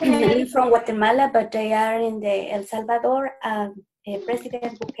from Guatemala, but they are in the El Salvador.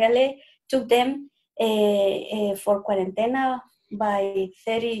 President Bukele took them for quarantena by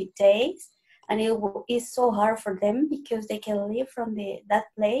 30 days, and it is so hard for them because they can leave from that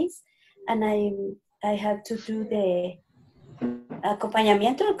place, and I have to do the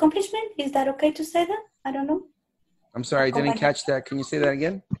accomplishment. Is that okay to say that? I don't know. I'm sorry, I didn't catch that. Can you say that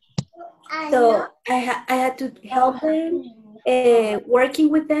again? So I had to help them, working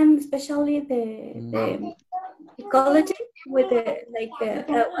with them, especially the psychology.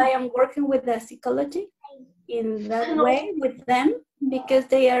 I am working with the psychology in that way with them because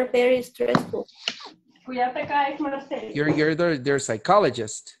they are very stressful. You're their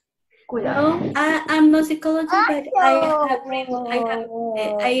psychologist. No, I'm not psychologist, but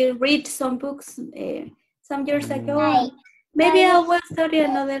I read some books some years ago. Maybe I will study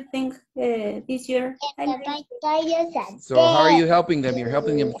another thing this year. So how are you helping them? You're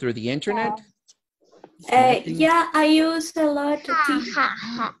helping them through the internet? Yeah, I use a lot to teach.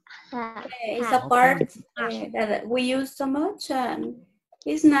 It's a part that we use so much, and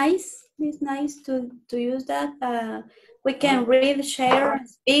it's nice. It's nice to use that. We can read, share, and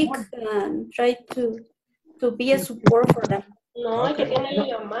speak, and try to be a support for them. Okay.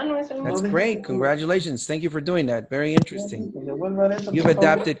 That's great. Congratulations. Thank you for doing that. Very interesting. You've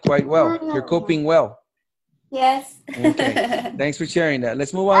adapted quite well. You're coping well. Yes. Okay. Thanks for sharing that.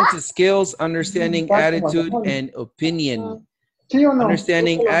 Let's move on to skills, understanding, attitude, and opinion.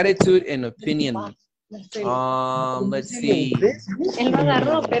 Understanding, attitude, and opinion. Let's see. Él lo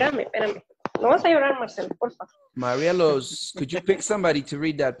agarró. Espérame. No vas a llorar, Marcelo, por favor. Marielos, could you pick somebody to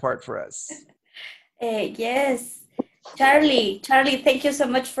read that part for us? Yes. Charlie, thank you so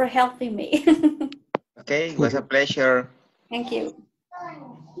much for helping me. Okay, it was a pleasure. Thank you.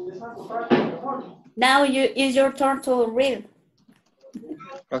 Now it's your turn to read.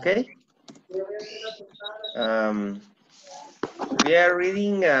 Okay. We are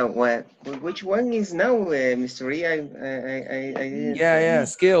reading which one is now, Mr. E? I didn't. Yeah.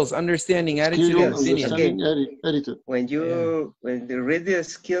 Skills, understanding, attitude, and Skill, opinion. Okay. understanding, attitude. When you read the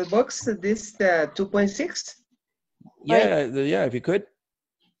skill box, this 2.6. Yeah, if you could.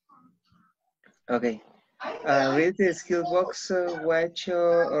 Okay. Read the skill box, watch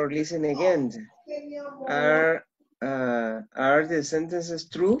or listen again. Are the sentences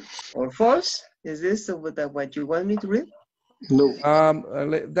true or false? Is this what you want me to read? No.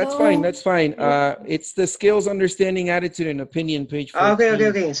 That's fine. That's fine. It's the skills, understanding, attitude, and opinion, page 14.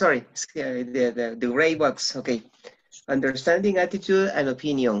 Okay. Sorry. The gray box. Okay. Understanding attitude and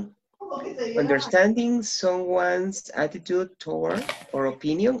opinion. Understanding someone's attitude toward or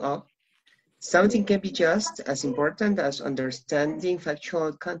opinion of something can be just as important as understanding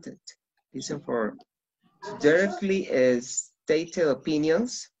factual content. Listen for directly stated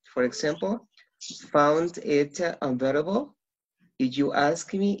opinions. For example, found it unbearable. If you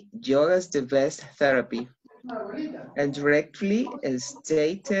ask me, yoga is the best therapy. And directly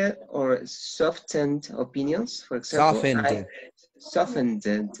stated or softened opinions. For example,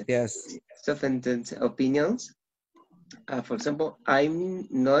 softened opinions. For example, I'm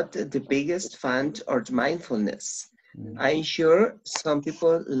not the biggest fan of mindfulness. I'm sure some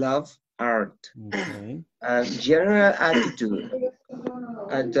people love art. Okay. General attitude.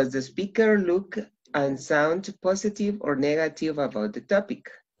 Does the speaker look and sound positive or negative about the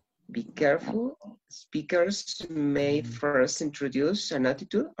topic? Be careful. Speakers may first introduce an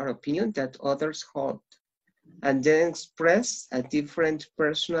attitude or opinion that others hold, and then express a different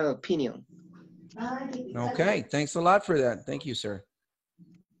personal opinion. Okay, thanks a lot for that. Thank you, sir.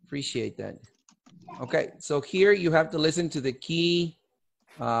 Appreciate that. Okay, so here you have to listen to the key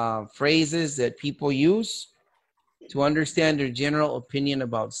phrases that people use to understand their general opinion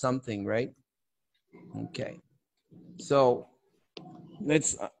about something, right? Okay, so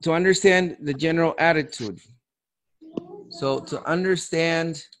to understand the general attitude. So to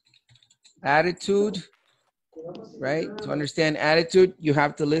understand attitude, right? To understand attitude, you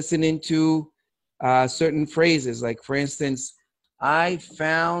have to listen into certain phrases. Like, for instance, I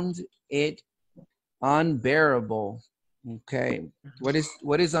found it unbearable. Okay, what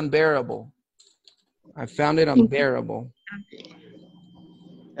is unbearable? I found it unbearable.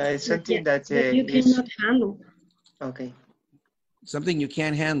 It's something that you cannot handle. Okay. Something you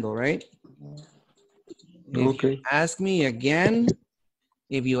can't handle, right? Okay. If you ask me again,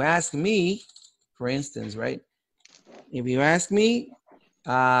 if you ask me, for instance, right? If you ask me,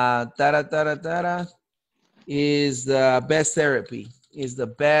 is the best therapy, is the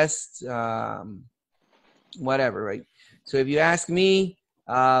best whatever, right? So if you ask me,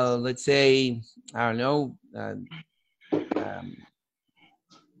 let's say, I don't know,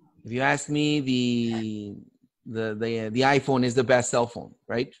 if you ask me, the iPhone is the best cell phone,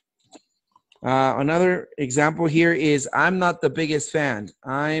 right? Another example here is, I'm not the biggest fan.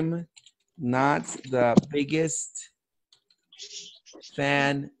 I'm not the biggest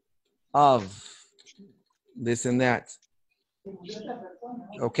fan of this and that.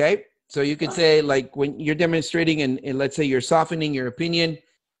 Okay, so you could say, like, when you're demonstrating and let's say you're softening your opinion,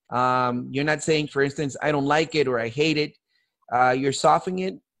 you're not saying, for instance, I don't like it or I hate it. You're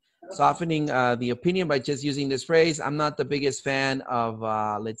softening the opinion by just using this phrase. I'm not the biggest fan of,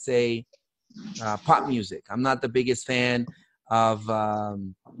 let's say, pop music. I'm not the biggest fan of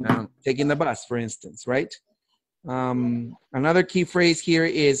taking the bus, for instance, right? Another key phrase here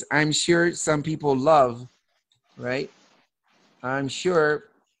is, I'm sure some people love, right? I'm sure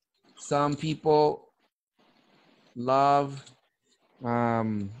some people love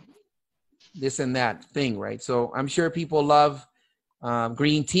this and that thing, right? So I'm sure people love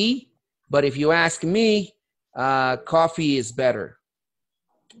green tea, but if you ask me, coffee is better.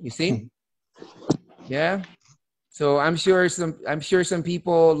 You see? Yeah. So I'm sure some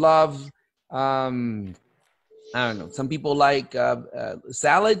people love I don't know. Some people like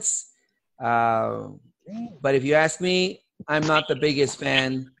salads, but if you ask me, I'm not the biggest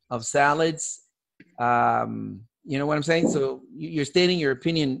fan of salads. You know what I'm saying? So you're stating your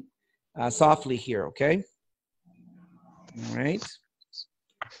opinion softly here, okay? All right.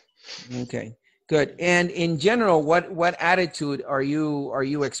 Okay, good. And in general, what attitude are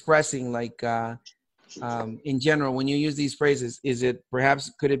you expressing? Like in general, when you use these phrases, is it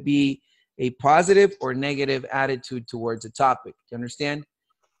perhaps, could it be a positive or negative attitude towards a topic? Do you understand?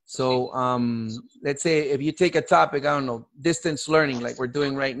 So let's say if you take a topic, I don't know, distance learning, like we're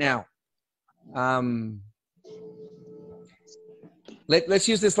doing right now. Let's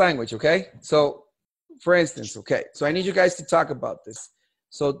use this language, okay? So for instance, okay, so I need you guys to talk about this.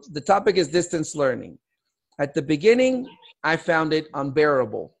 So the topic is distance learning. At the beginning, I found it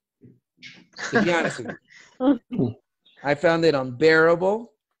unbearable. To be honest with you, I found it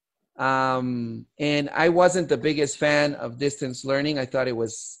unbearable. And I wasn't the biggest fan of distance learning. I thought it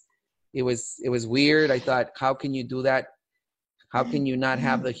was weird. I thought, how can you do that? How can you not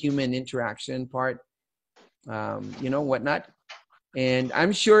have the human interaction part? You know, whatnot. And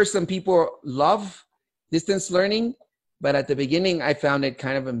I'm sure some people love distance learning, but at the beginning I found it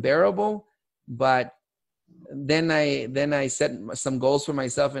kind of unbearable. But then I set some goals for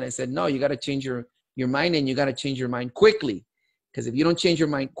myself, and I said, no, you got to change your mind, and you got to change your mind quickly. Because if you don't change your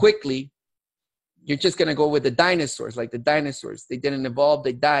mind quickly, you're just going to go with the dinosaurs, like the dinosaurs. They didn't evolve,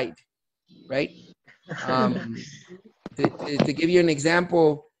 they died, right? To give you an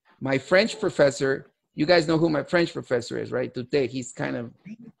example, my French professor, you guys know who my French professor is, right? Tute, he's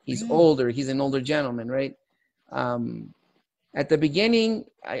older, he's an older gentleman, right? At the beginning,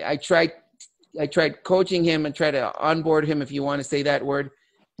 I tried coaching him and tried to onboard him, if you want to say that word,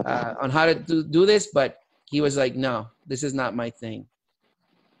 on how to do this, but he was like, no, this is not my thing.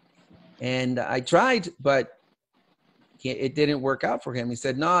 And I tried, but it didn't work out for him. He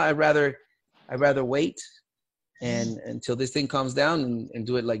said, no, I'd rather wait and until this thing calms down and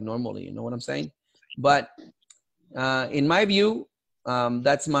do it like normally. You know what I'm saying? But in my view,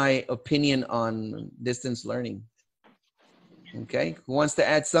 that's my opinion on distance learning. Okay, who wants to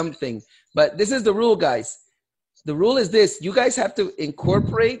add something? But this is the rule, guys. The rule is this: you guys have to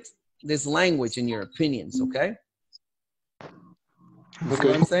incorporate this language in your opinions. Okay. You see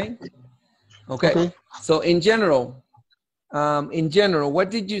what I'm saying? Okay. So in general, what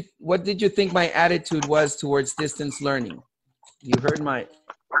did you think my attitude was towards distance learning? You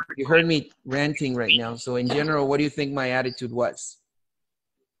heard me ranting right now. So in general, what do you think my attitude was?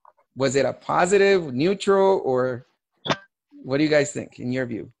 Was it a positive, neutral, or what do you guys think in your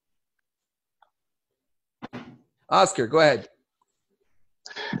view? Oscar, go ahead.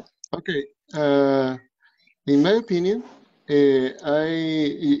 Okay. In my opinion,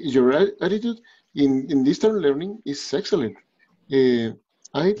 your attitude in distance learning is excellent. I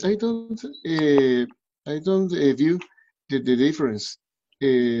don't view the difference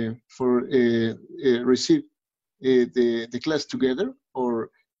for receive the class together or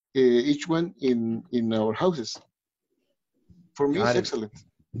each one in our houses. For me, it's excellent.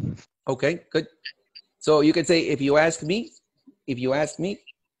 Okay, good. So you could say, if you ask me.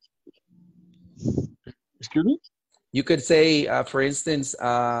 Excuse me? You could say, for instance,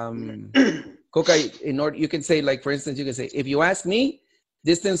 Coca, you can say, like, for instance, you can say, if you ask me,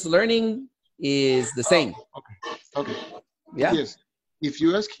 distance learning is the same. Okay. Yeah. Yes. If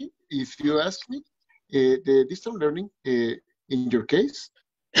you ask me, the distance learning in your case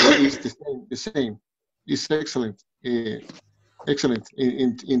is the same. It's excellent. Excellent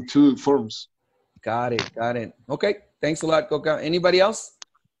in two forms. Got it. Okay. Thanks a lot, Coca. Anybody else?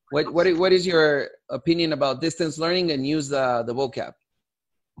 What is your opinion about distance learning, and use the vocab?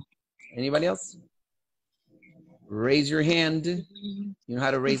 Anybody else? Raise your hand. You know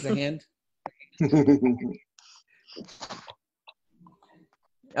how to raise the hand?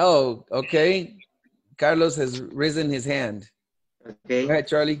 Oh, okay. Carlos has risen his hand. Okay. Go ahead,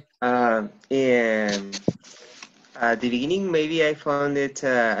 Charlie. At the beginning, maybe I found it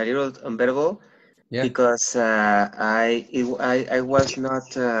a little unbearable. Yeah. Because I was not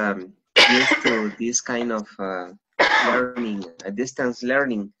used to this kind of learning, distance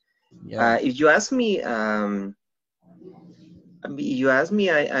learning. Yeah. If you ask me, I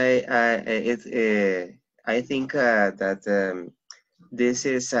think that this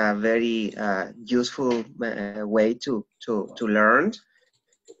is a very useful way to learn.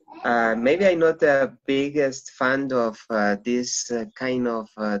 Maybe I'm not the biggest fan of this kind of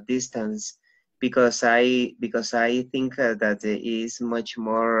distance. Because I think that it is much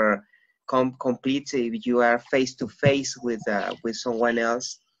more complete if you are face to face with someone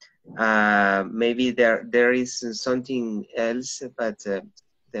else. Maybe there is something else, but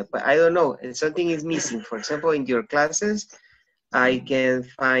I don't know. Something is missing. For example, in your classes, I can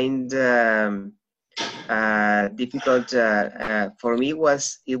find difficult. For me, it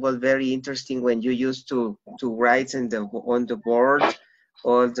was very interesting when you used to write on the board.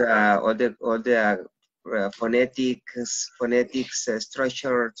 All the phonetics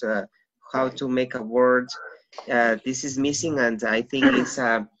structured, how to make a word. This is missing, and I think it's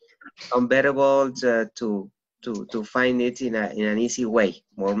unbearable to find it in an easy way.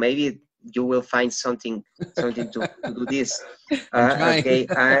 Or maybe you will find something to do this. Okay,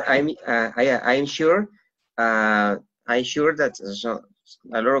 I'm sure. I'm sure that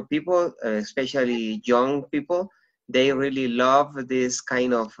a lot of people, especially young people, they really love this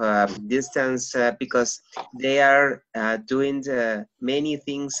kind of distance because they are doing many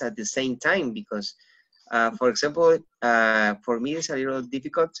things at the same time. Because, for example, for me, it's a little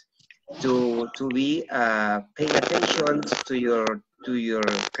difficult to be paying attention to your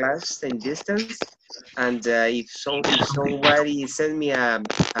class in distance. And if somebody send me a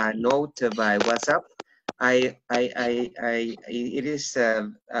note by WhatsApp, it is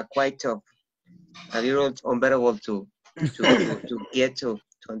quite a little unbearable to get to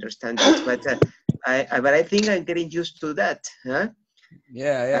understand that. But I think I'm getting used to that, huh?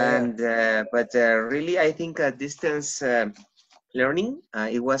 And but really, I think distance learning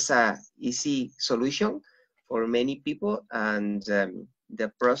it was a easy solution for many people, and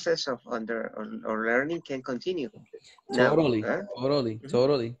the process of or learning can continue. Totally, now,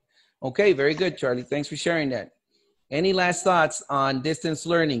 totally. Okay, very good, Charlie. Thanks for sharing that. Any last thoughts on distance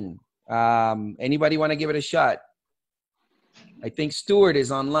learning? Anybody want to give it a shot? I think Stuart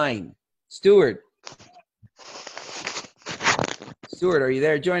is online. Stuart, are you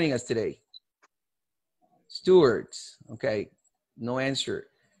there joining us today? Stuart, okay, no answer.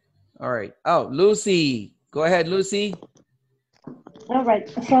 All right. Oh, Lucy, go ahead, Lucy. All right.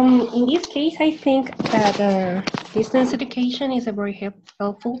 So in this case, I think that distance education is a very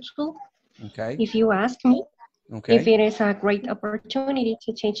helpful tool. Okay. If you ask me, okay. If it is a great opportunity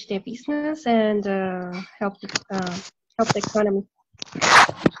to change the business and help the economy.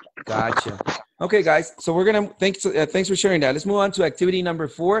 Gotcha. Okay, guys. So we're gonna thanks for sharing that. Let's move on to activity number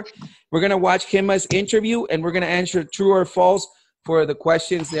 4. We're gonna watch Kimma's interview and we're gonna answer true or false for the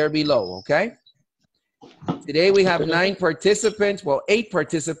questions there below. Okay. Today we have 8 participants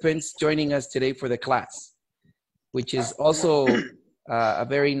joining us today for the class, which is also a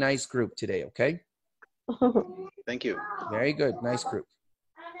very nice group today. Okay. Thank you. Very good. Nice group.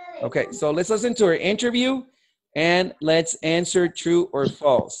 Okay, so let's listen to her interview and let's answer true or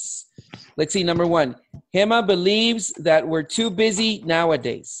false. Let's see, number 1. Hema believes that we're too busy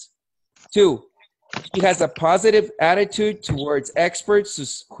nowadays. 2, she has a positive attitude towards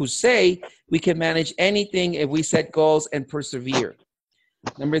experts who say we can manage anything if we set goals and persevere.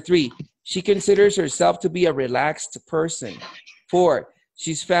 Number 3, she considers herself to be a relaxed person. 4,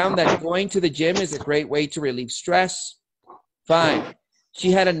 she's found that going to the gym is a great way to relieve stress. 5,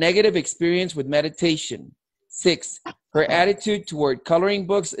 she had a negative experience with meditation. 6, her attitude toward coloring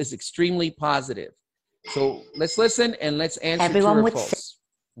books is extremely positive. So let's listen and let's answer true or false.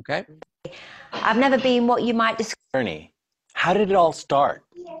 Okay? I've never been what you might describe. Journey. How did it all start?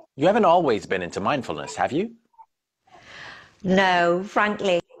 You haven't always been into mindfulness, have you? No,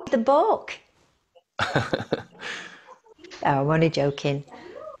 frankly. The book. Oh, I'm only joking.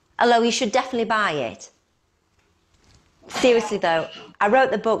 Although you should definitely buy it. Seriously though, I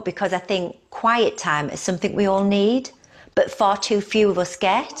wrote the book because I think quiet time is something we all need, but far too few of us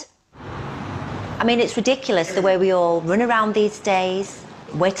get. I mean, it's ridiculous the way we all run around these days.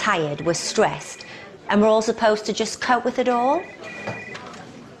 We're tired, we're stressed, and we're all supposed to just cope with it all.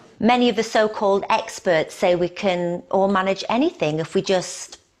 Many of the so-called experts say we can all manage anything if we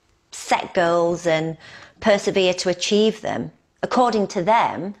just set goals and persevere to achieve them. According to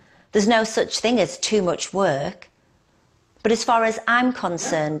them, there's no such thing as too much work. But as far as I'm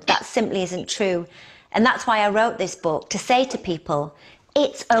concerned, that simply isn't true. And that's why I wrote this book, to say to people,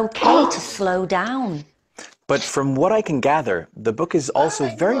 it's okay to slow down. But from what I can gather, the book is also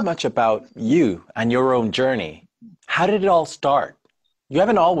very much about you and your own journey. How did it all start? You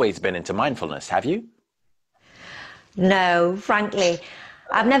haven't always been into mindfulness, have you? No, frankly,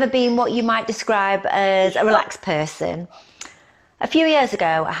 I've never been what you might describe as a relaxed person. A few years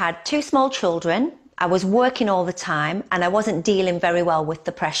ago, I had 2 small children. I was working all the time and I wasn't dealing very well with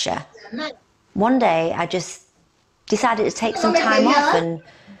the pressure. One day, I just decided to take some time off and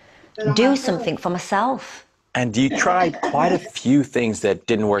do something for myself. And you tried quite a few things that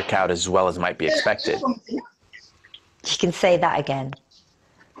didn't work out as well as might be expected. You can say that again.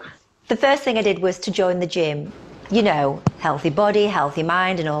 The first thing I did was to join the gym. You know, healthy body, healthy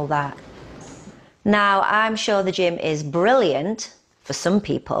mind and all that. Now, I'm sure the gym is brilliant for some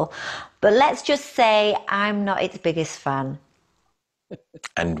people, but let's just say I'm not its biggest fan.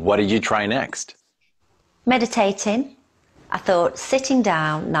 And what did you try next? Meditating. I thought, sitting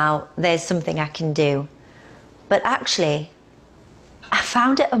down, now there's something I can do. But actually, I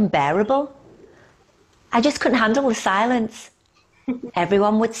found it unbearable. I just couldn't handle the silence.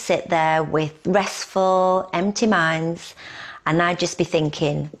 Everyone would sit there with restful, empty minds, and I'd just be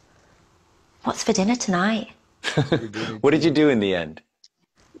thinking, what's for dinner tonight? What did you do in the end?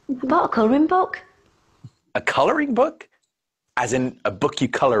 I bought a colouring book. A coloring book? As in a book you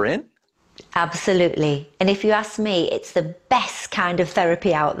color in? Absolutely. And if you ask me, it's the best kind of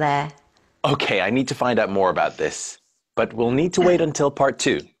therapy out there. Okay, I need to find out more about this, but we'll need to wait until part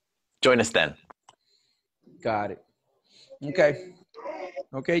 2. Join us then. Got it. Okay.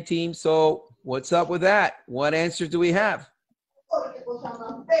 Okay, team. So what's up with that? What answers do we have?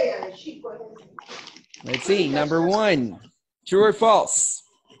 Let's see. Number 1, true or false?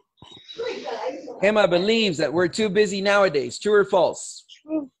 Emma believes that we're too busy nowadays. True or false?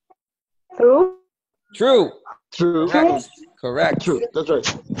 True. True. True. Correct. Correct. True. That's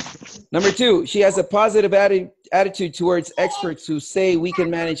right. Number 2, she has a positive attitude towards experts who say we can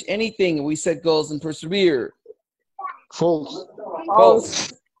manage anything and we set goals and persevere. False.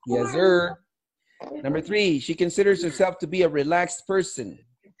 False. Yes, sir. Number 3, she considers herself to be a relaxed person.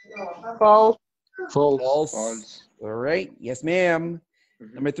 False. False. False. All right. Yes, ma'am.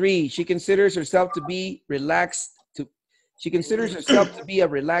 Number 3, she considers herself to be relaxed. She considers herself to be a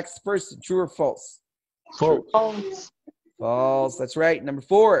relaxed person. True or false? False. False. False. That's right. Number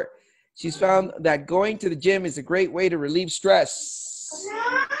 4, she's found that going to the gym is a great way to relieve stress.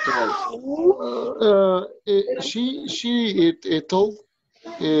 She told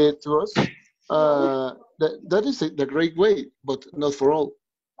to us that is the great way, but not for all.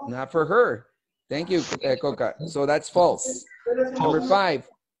 Not for her. Thank you, Coca. So that's false. Number 5,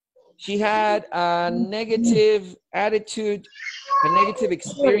 she had a negative attitude, a negative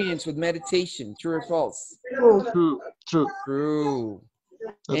experience with meditation. True or false? True. True. True.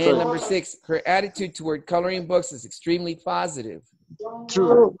 That's And right. number 6, her attitude toward coloring books is extremely positive.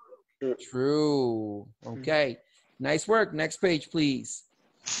 True. True. Okay. Nice work. Next page, please.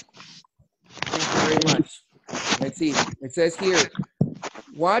 Thank you very much. Let's see. It says here,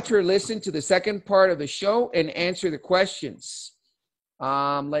 watch or listen to the second part of the show and answer the questions.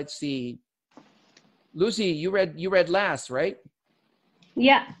 Let's see. Lucy, you read last, right?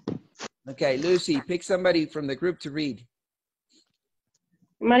 Yeah. Okay, Lucy, pick somebody from the group to read.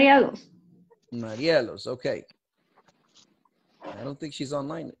 Marielos. Marielos, okay. I don't think she's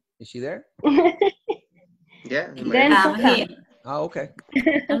online. Is she there? Yeah. Then I'm Coca. here. Oh, okay.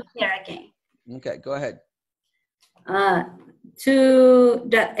 I'm here again. Okay, go ahead.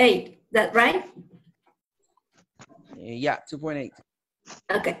 2.8, that right? Yeah, 2.8.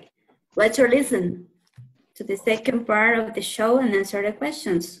 Okay. Watch or listen to the second part of the show and answer the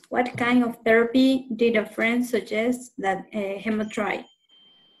questions. What kind of therapy did a friend suggest that Hemo try?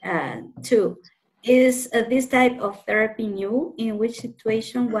 2, is this type of therapy new? In which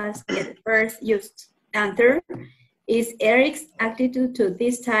situation was it first used? And 3, is Eric's attitude to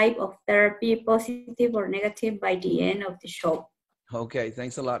this type of therapy positive or negative by the end of the show? Okay,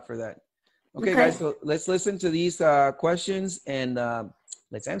 thanks a lot for that. Okay, guys, so let's listen to these questions and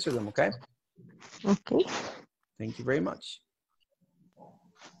let's answer them, okay? Okay. Thank you very much.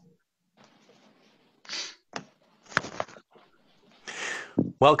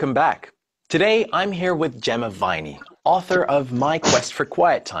 Welcome back. Today, I'm here with Gemma Viney, author of My Quest for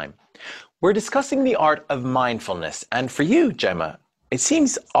Quiet Time. We're discussing the art of mindfulness, and for you, Gemma, it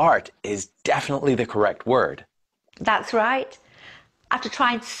seems art is definitely the correct word. That's right. After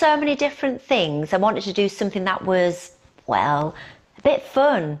trying so many different things, I wanted to do something that was, well, a bit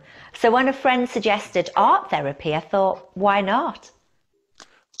fun. So when a friend suggested art therapy, I thought, why not?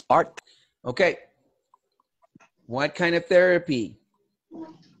 Art. Okay. What kind of therapy?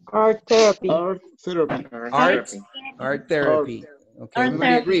 Art therapy. Art therapy. Art therapy. Okay,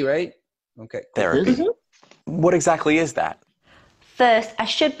 everybody agree, right? Okay. Therapy. What exactly is that? First, I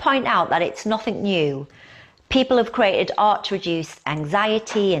should point out that it's nothing new. People have created art to reduce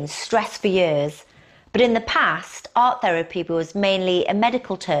anxiety and stress for years. But in the past, art therapy was mainly a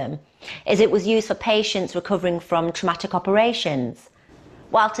medical term, as it was used for patients recovering from traumatic operations.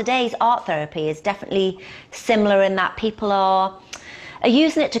 While today's art therapy is definitely similar in that people are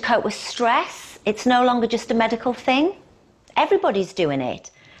using it to cope with stress. It's no longer just a medical thing. Everybody's doing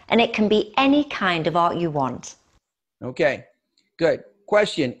it, and it can be any kind of art you want. Okay, good.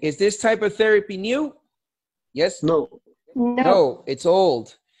 Question, is this type of therapy new? Yes? No. No, it's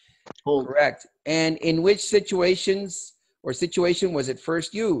old. Old. Correct. And in which situation was it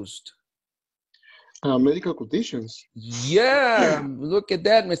first used? Medical conditions. Yeah, look at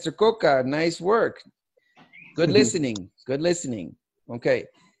that, Mr. Coca. Nice work. Good listening. Good listening. Okay.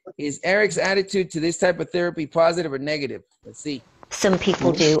 Is Eric's attitude to this type of therapy positive or negative? Let's see. Some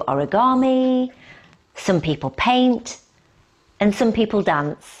people do origami, some people paint, and some people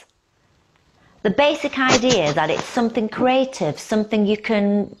dance. The basic idea is that it's something creative, something you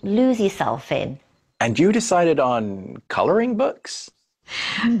can lose yourself in. And you decided on coloring books?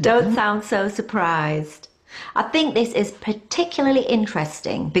 Don't sound so surprised. I think this is particularly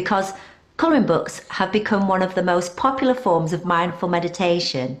interesting because Colouring books have become one of the most popular forms of mindful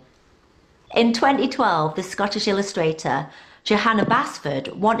meditation. In 2012, the Scottish illustrator Johanna Basford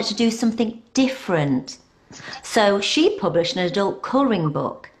wanted to do something different. So she published an adult colouring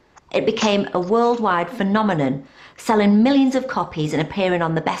book. It became a worldwide phenomenon, selling millions of copies and appearing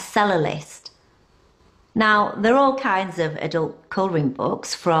on the bestseller list. Now, there are all kinds of adult colouring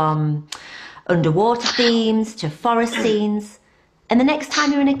books, from underwater themes to forest scenes. And the next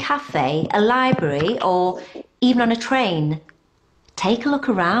time you're in a cafe, a library, or even on a train, take a look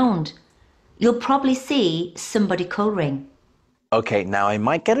around. You'll probably see somebody colouring. Okay, now I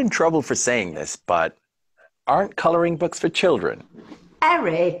might get in trouble for saying this, but aren't coloring books for children?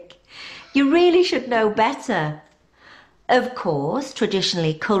 Eric, you really should know better. Of course,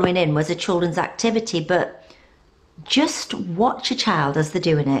 traditionally colouring in was a children's activity, but just watch a child as they're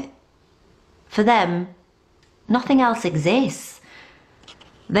doing it. For them, nothing else exists.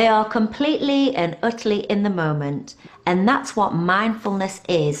 They are completely and utterly in the moment, and that's what mindfulness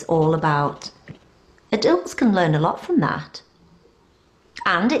is all about. Adults can learn a lot from that.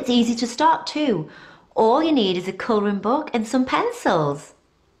 And it's easy to start too. All you need is a colouring book and some pencils.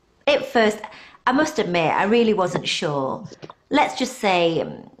 At first, I must admit, I really wasn't sure. Let's just say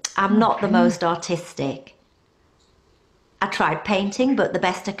I'm not the most artistic. I tried painting, but the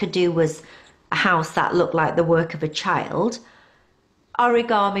best I could do was a house that looked like the work of a child.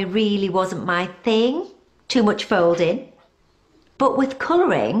 Origami really wasn't my thing, too much folding. But with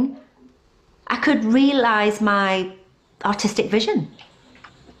colouring, I could realise my artistic vision.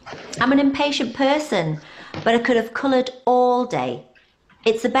 I'm an impatient person, but I could have coloured all day.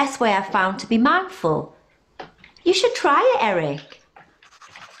 It's the best way I've found to be mindful. You should try it, Eric.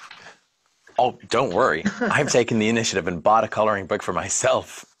 Oh, don't worry. I've taken the initiative and bought a coloring book for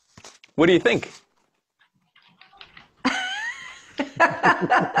myself. What do you think?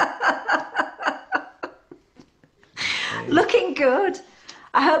 Looking good.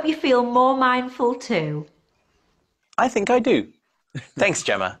 I hope you feel more mindful too. I think I do. Thanks,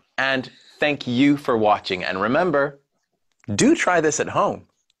 Gemma. And thank you for watching. And remember, do try this at home.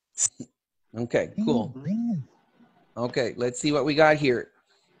 Okay, cool. Okay, let's see what we got here.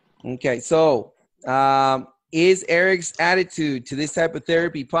 Okay, so is Eric's attitude to this type of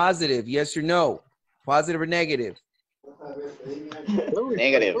therapy positive? Yes or no? Positive or negative?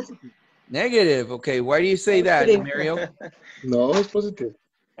 Negative. Negative. Okay, why do you say that, Mario? No, it's positive.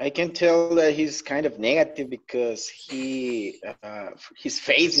 I can tell that he's kind of negative because his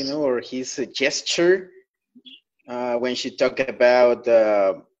face, you know, or his gesture when she talked about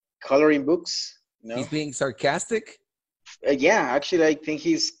coloring books. You know? He's being sarcastic? Yeah, actually, I think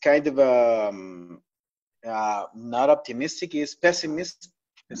he's kind of not optimistic. He's pessimist.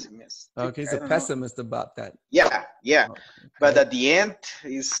 Okay, he's a pessimist about that. Yeah. Okay. But at the end,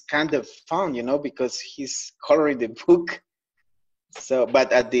 it's kind of fun, you know, because he's coloring the book. So, but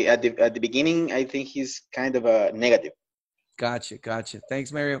at the beginning, I think he's kind of a negative. Gotcha.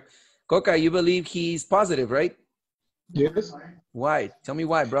 Thanks, Mario. Coca, you believe he's positive, right? Yes. Why? Tell me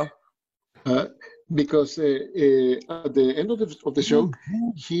why, bro. Because at the end of the show,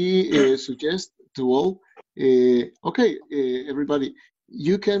 he suggests to all, okay, everybody,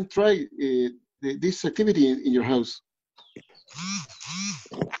 you can try this activity in your house.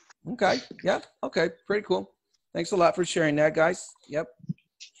 Okay. Yeah. Okay. Pretty cool. Thanks a lot for sharing that, guys. Yep.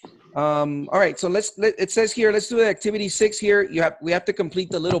 All right. So it says here, let's do activity 6 here. We have to complete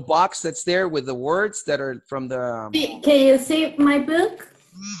the little box that's there with the words that are from the. Can you see my book?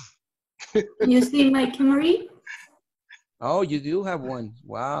 You see my camera? Oh, you do have one.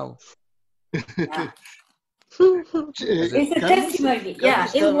 Wow. Yeah. It's a testimony. Yeah,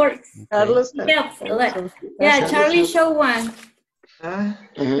 it works. Okay. Yeah, Charlie showed one.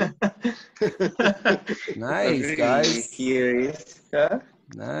 Nice, guys. Here is.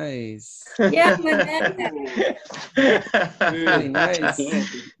 Nice. Yeah, my Really nice.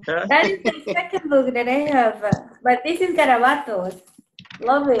 That is the second book that I have, but this is Garabatos.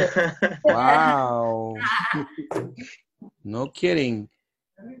 Love it. Wow. No kidding.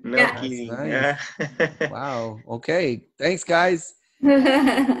 No kidding. Nice. Wow. Okay. Thanks, guys.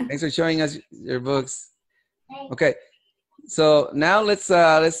 Thanks for showing us your books. Okay. So now let's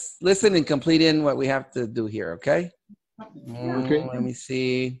listen and complete in what we have to do here. Okay. Okay. Let me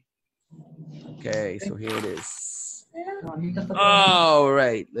see. Okay. So here it is. All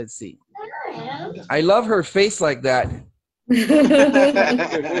right. Let's see. I love her face like that.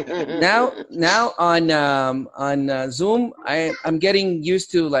 now on Zoom, I'm getting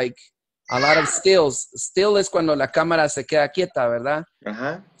used to like a lot of stills. Still es cuando la cámara se queda quieta, ¿verdad?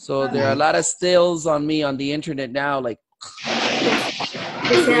 So there are a lot of stills on me on the internet now, like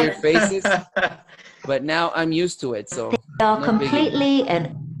weird faces, but now I'm used to it, so. They are completely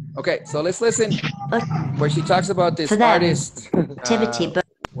and okay, so let's listen where she talks about this artist. Activity, but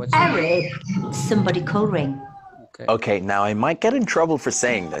Eric, somebody coloring. Okay, now I might get in trouble for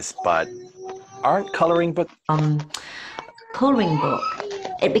saying this, but aren't coloring books... Coloring book.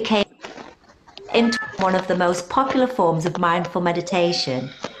 It became into one of the most popular forms of mindful meditation.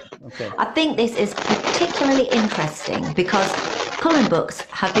 Okay. I think this is particularly interesting because coloring books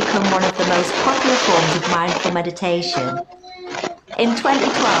have become one of the most popular forms of mindful meditation. In 2012,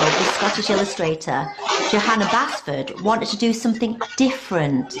 the Scottish illustrator Johanna Basford wanted to do something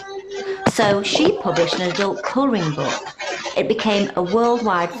different. So she published an adult colouring book. It became a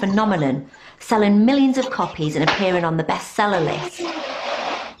worldwide phenomenon, selling millions of copies and appearing on the bestseller list.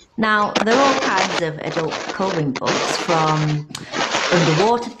 Now, there are all kinds of adult colouring books, from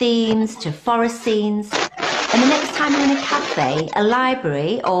underwater themes to forest scenes. And the next time you're in a cafe, a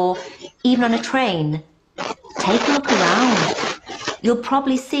library, or even on a train, take a look around. You'll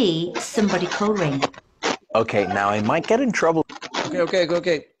probably see somebody colouring. Okay, now I might get in trouble. Okay.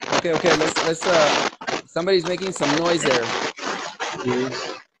 Let's somebody's making some noise there.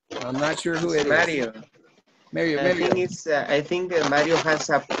 Yes. I'm not sure who it is. Mario. I think Mario has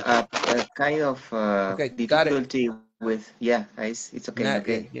a kind of difficulty with. Yeah, it's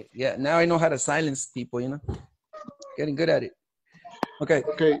okay. Yeah. Now I know how to silence people. You know, getting good at it. Okay.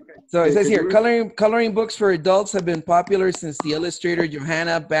 So it says here, coloring books for adults have been popular since the illustrator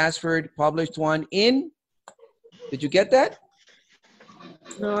Johanna Basford published one in. Did you get that?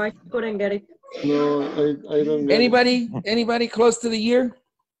 No, I couldn't get it. No, I don't get Anybody close to the year?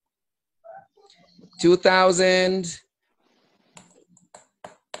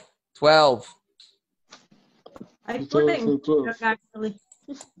 2012. I couldn't actually.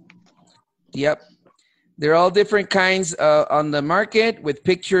 Yep. They're all different kinds on the market with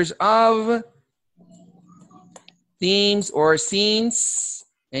pictures of themes or scenes.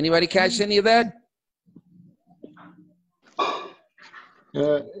 Anybody catch any of that?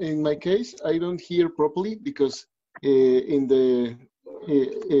 In my case, I don't hear properly because in the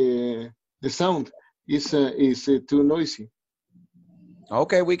sound is too noisy.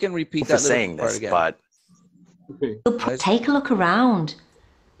 Okay, we can repeat that little part again. But take a look around.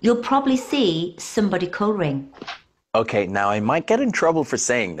 You'll probably see somebody colouring. Okay, now I might get in trouble for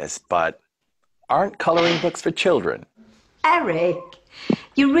saying this, but aren't coloring books for children? Eric,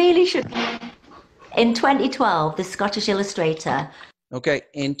 you really should. In 2012, the Scottish illustrator. Okay,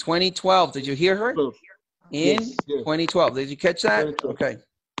 in 2012, did you hear her? In 2012, did you catch that? Okay.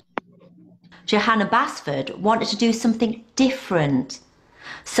 Johanna Basford wanted to do something different.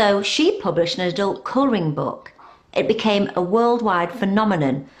 So she published an adult colouring book. It became a worldwide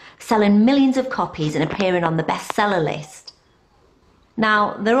phenomenon, selling millions of copies and appearing on the bestseller list.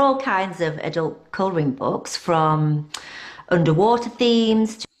 Now, there are all kinds of adult colouring books, from underwater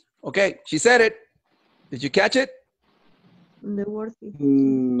themes to... Okay, she said it. Did you catch it? Underwater.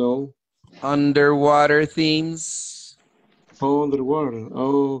 No. Underwater themes. Oh, underwater.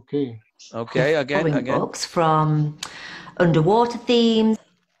 Oh, okay. Okay, again. Books from underwater themes.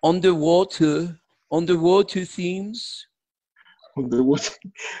 Underwater themes. Underwater.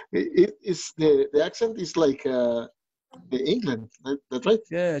 It's the accent is like the England. That's right.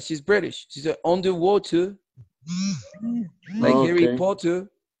 Yeah, she's British. She's underwater. Like Harry Potter.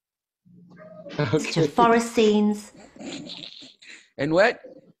 To forest scenes. And what?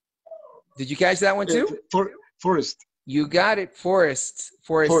 Did you catch that one too? Forest. You got it. Forest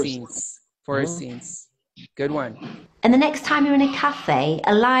scenes. Forest scenes. Good one. And the next time you're in a cafe,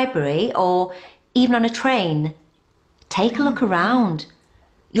 a library, or even on a train, take a look around.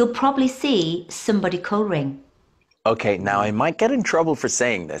 You'll probably see somebody colouring. Okay, now I might get in trouble for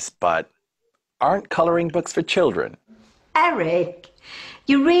saying this, but aren't coloring books for children? Eric,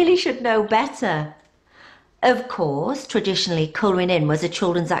 you really should know better. Of course, traditionally, colouring in was a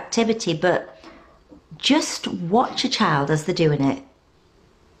children's activity, but just watch a child as they're doing it.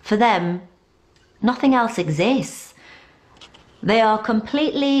 For them, nothing else exists. They are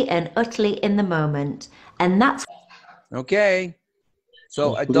completely and utterly in the moment, and that's... Okay.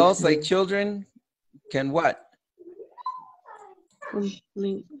 So adults like children can what?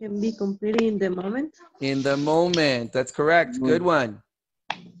 Can be completely in the moment. In the moment. That's correct. Good one.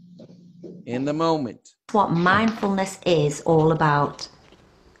 In the moment. What mindfulness is all about.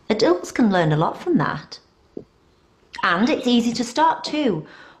 Adults can learn a lot from that. And it's easy to start too.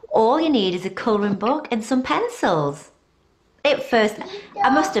 All you need is a colouring book and some pencils. At first,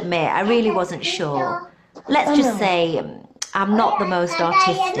 I must admit, I really wasn't sure. Let's just say I'm not the most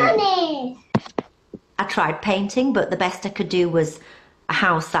artistic. I tried painting, but the best I could do was a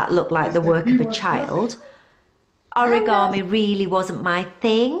house that looked like the work of a child. Origami really wasn't my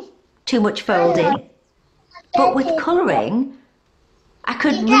thing, too much folding. But with colouring, I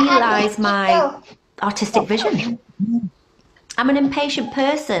could realise my artistic vision. I'm an impatient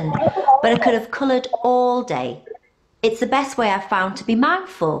person, but I could have coloured all day. It's the best way I've found to be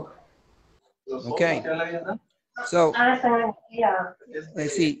mindful. Okay. So,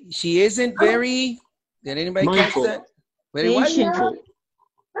 let's see. She isn't very, did anybody Mindful. catch that? Very what? Patient.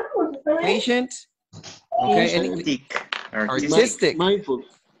 Patient. Okay. Artistic. Mindful.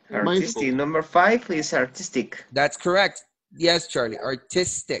 Artistic. Number 5 is artistic. That's correct. Yes, Charlie.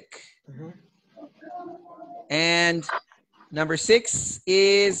 Artistic. And number 6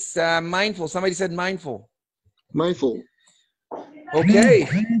 is mindful. Somebody said mindful. Mindful. Okay.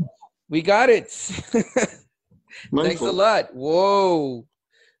 We got it. Mindful. Thanks a lot. Whoa.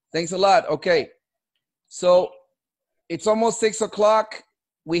 Thanks a lot. Okay. So it's almost 6 o'clock.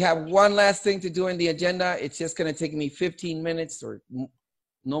 We have one last thing to do in the agenda. It's just going to take me 15 minutes or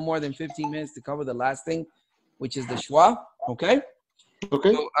no more than 15 minutes to cover the last thing, which is the schwa. Okay.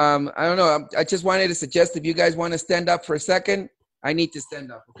 Okay. So, I don't know. I just wanted to suggest if you guys want to stand up for a second, I need to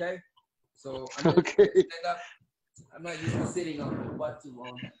stand up. Okay. So I'm gonna stand up. I'm not used to sitting on my butt too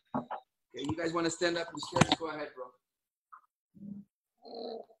long. Okay. You guys want to stand up and stretch? Go ahead, bro.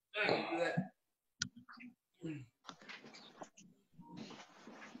 Do that.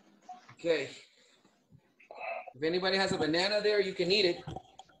 Okay. If anybody has a banana there, you can eat it.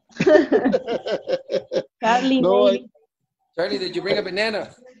 No, Charlie, did you bring a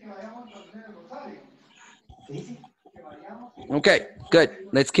banana? Okay, good.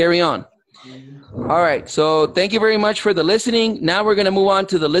 Let's carry on. All right, so thank you very much for the listening. Now we're going to move on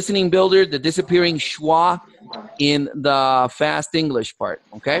to the listening builder, the disappearing schwa in the fast English part,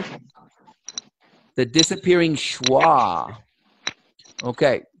 okay? The disappearing schwa.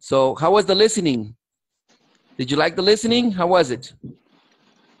 Okay, so how was the listening? Did you like the listening? How was it?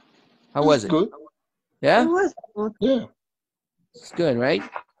 How was it? Good. Yeah? It was good. Yeah, It's good, right?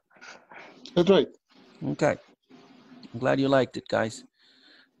 that's right. Okay. I'm glad you liked it, guys.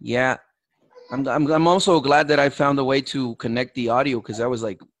 Yeah. I'm also glad that I found a way to connect the audio because I was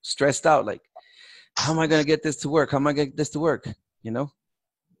like stressed out. Like, how am I going to get this to work? How am I going to get this to work? You know?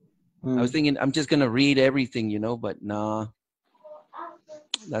 I was thinking I'm just going to read everything, you know, but nah.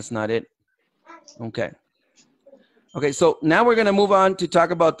 That's not it. Okay. Okay, so now we're going to move on to talk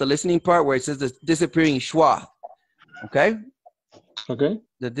about the listening part where it says the disappearing schwa. Okay? Okay.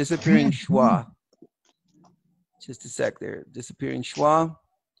 The disappearing schwa. Just a sec there. Disappearing schwa.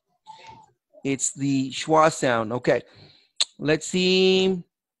 It's the schwa sound. Okay. Let's see.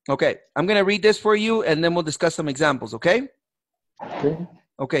 Okay, I'm going to read this for you and then we'll discuss some examples, okay? Okay.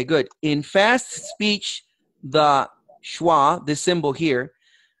 Okay, good. In fast speech, the schwa, this symbol here,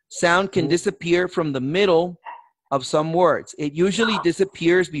 sound can disappear from the middle of some words. It usually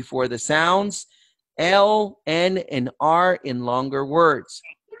disappears before the sounds L, N, and R in longer words.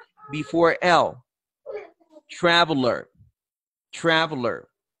 Before L, traveler, traveler.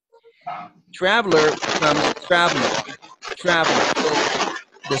 Traveler becomes traveler, traveler. So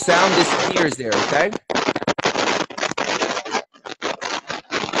the sound disappears there, okay?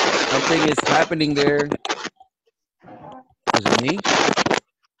 Something is happening there. Is it me?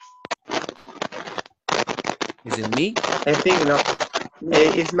 Is it me? I think no.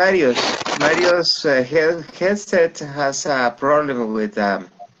 It's Mario's. Mario's headset has a problem with Oh,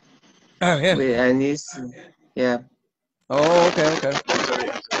 yeah. and it's yeah. Oh, okay, okay.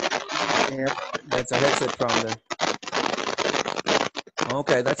 Yeah. That's a headset problem there.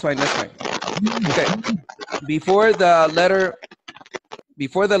 Okay, that's fine, that's fine. Okay. Before the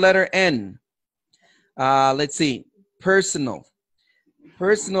letter N, let's see, personal.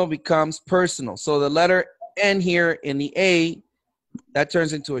 Personal becomes personal. So the letter N here in the A, that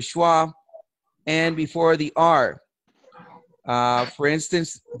turns into a schwa. And before the R, for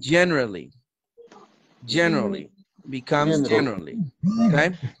instance, generally. Generally becomes generally,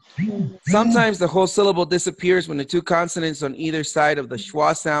 okay? Sometimes the whole syllable disappears when the two consonants on either side of the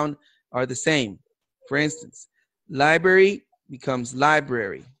schwa sound are the same. For instance, library becomes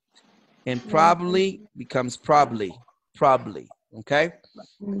library, and probably becomes probably, probably, okay?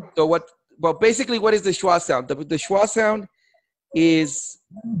 So well, basically what is the schwa sound? The schwa sound is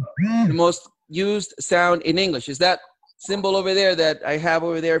the most used sound in English. Is that symbol over there that I have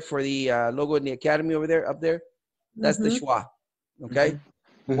over there for the logo in the academy over there, up there? That's the schwa, okay?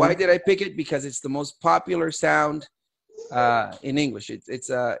 Why did I pick it? Because it's the most popular sound in English. It's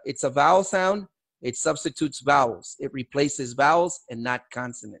a vowel sound. It substitutes vowels. It replaces vowels and not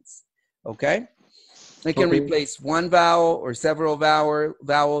consonants, okay? It can replace one vowel or several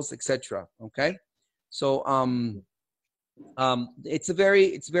vowels, etc. Okay, so it's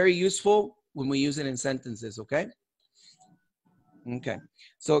very useful when we use it in sentences. Okay. Okay.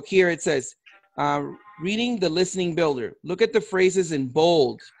 So here it says, reading the listening builder. Look at the phrases in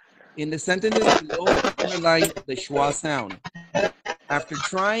bold. In the sentences below, underline the schwa sound. After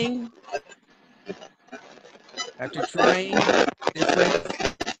trying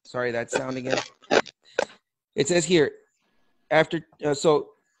different. Sorry, that sound again. It says here, after, so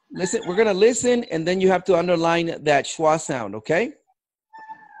listen, we're going to listen and then you have to underline that schwa sound, okay?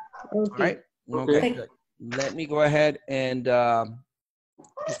 All right. Okay, good. Let me go ahead and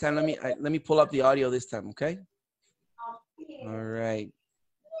this time let me pull up the audio this time, okay? All right.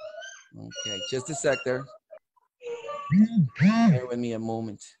 Okay, just a sec there. Bear with me a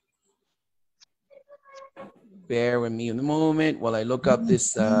moment. Bear with me a moment while I look up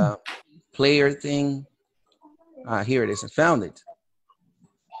this player thing. Here it is. I found it.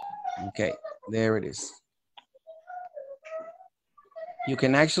 Okay, there it is. You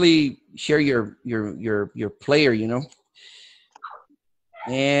can actually share your player, you know.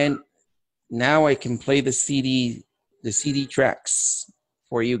 And now I can play the CD tracks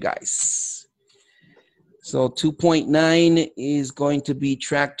for you guys. So 2.9 is going to be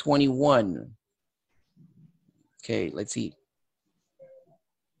track 21. Okay, let's see.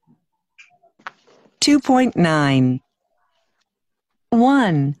 2.9.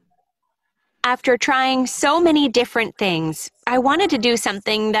 1. After trying so many different things, I wanted to do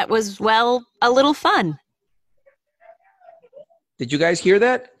something that was, well, a little fun. Did you guys hear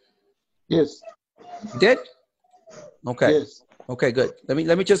that? Yes. You did? Okay. Yes. Okay, good.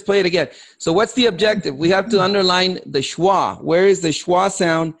 Let me just play it again. So what's the objective? We have to underline the schwa. Where is the schwa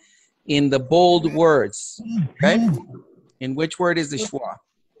sound in the bold words? Okay? In which word is the schwa?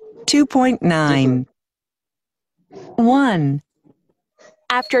 2.9. 1.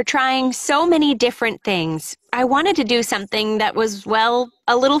 After trying so many different things, I wanted to do something that was, well,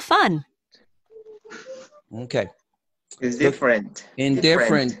 a little fun. Okay. It's different.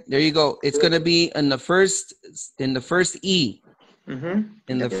 Indifferent. There you go. It's going to be in the first E. Mm-hmm.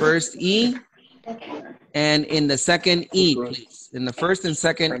 In the first E and in the second E, please. In the first and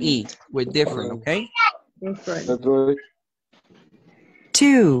second E with different, okay? That's right.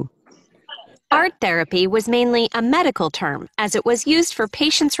 2. Art therapy was mainly a medical term as it was used for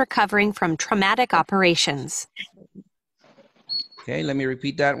patients recovering from traumatic operations. Okay, let me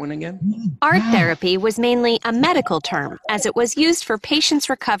repeat that one again. Art therapy was mainly a medical term as it was used for patients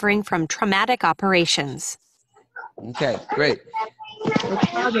recovering from traumatic operations. Okay, great.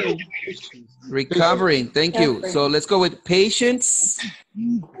 Recovering, thank you. So let's go with patience.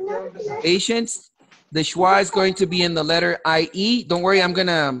 Patience. The schwa is going to be in the letter IE. Don't worry, I'm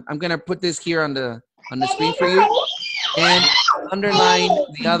gonna put this here on the screen for you. And underline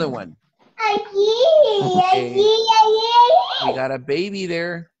the other one. Okay. We got a baby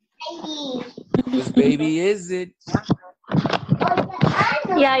there. Whose baby is it?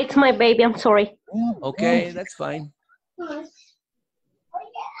 Yeah, it's my baby. I'm sorry. Okay, that's fine.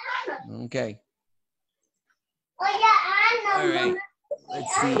 Okay. All right.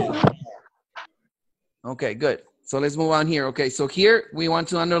 Let's see. Okay, good. So let's move on here. Okay, so here we want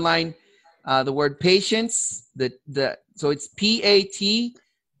to underline the word patience. So it's PATIE,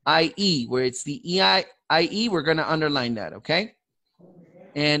 where it's the EIE. We're going to underline that. Okay.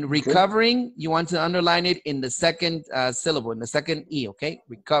 And recovering, you want to underline it in the second syllable, in the second E. Okay,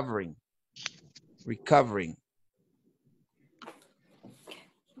 recovering. Recovering.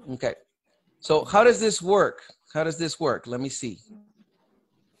 Okay. So how does this work? How does this work? Let me see.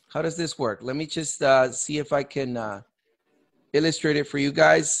 How does this work? Let me just see if I can illustrate it for you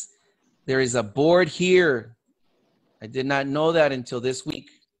guys. There is a board here. I did not know that until this week.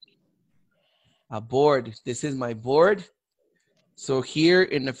 A board. This is my board. So here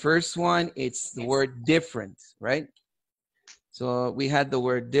in the first one, it's the word different, right? So we had the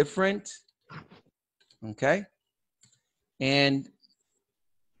word different. Okay. And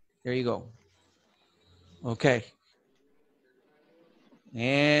there you go. Okay.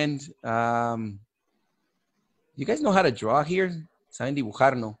 And you guys know how to draw here? Saben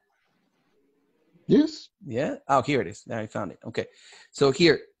dibujar, no? Yes. Yeah. Oh, here it is. Now I found it. Okay. So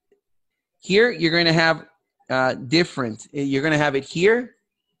here you're going to have different. You're going to have it here.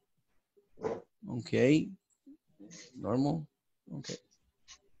 Okay. Normal. Okay.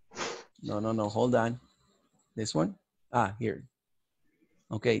 No. Hold on. This one. Here.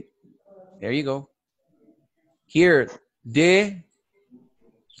 Okay. There you go. Here, de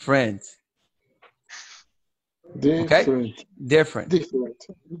friend. Different. Okay? Different. Different.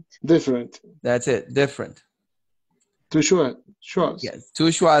 Different. That's it. Different. Two schwas. Yes. Two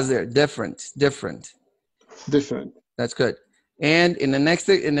schwas there. Different. Different. Different. That's good. And in the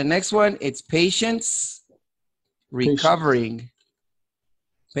next one, it's patience recovering.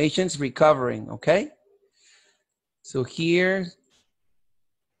 Patience recovering. Okay? So here,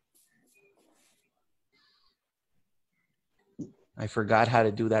 I forgot how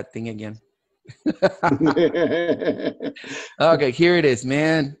to do that thing again. Okay, here it is,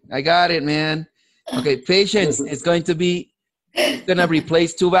 man. I got it, man. Okay, patience is going to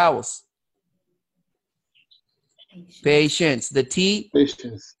replace two vowels. Patience. The T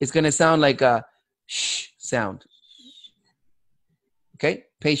is going to sound like a sh sound. Okay,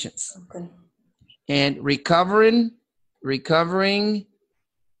 patience. Okay. And recovering,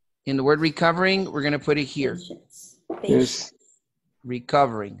 in the word recovering, we're going to put it here. Yes.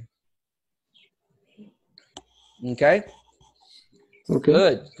 Recovering. Okay?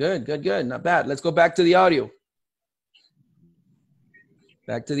 Okay. Good. Not bad. Let's go back to the audio.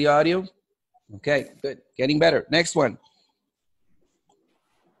 Back to the audio. Okay, good. Getting better. Next one.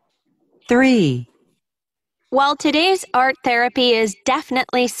 3. While today's art therapy is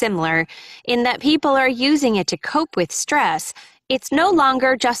definitely similar in that people are using it to cope with stress, it's no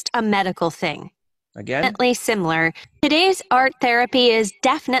longer just a medical thing. Again? Definitely similar. Today's art therapy is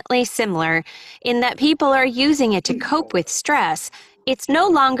definitely similar in that people are using it to cope with stress. It's no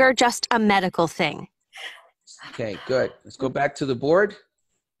longer just a medical thing. Okay, good. Let's go back to the board.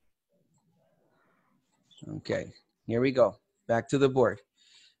 Okay, here we go. Back to the board.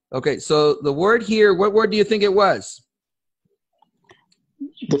 Okay, so the word here, what word do you think it was?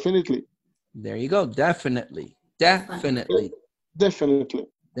 Definitely. There you go. Definitely. Definitely. Definitely.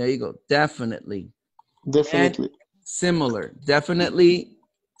 There you go. Definitely. Definitely. And similar. Definitely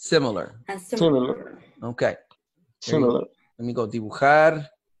similar. Similar. Okay. Similar. Let me go. Dibujar.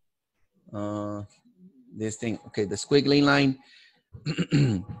 This thing. Okay, the squiggly line.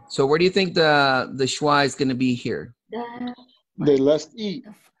 So where do you think the schwa is going to be here? The last E.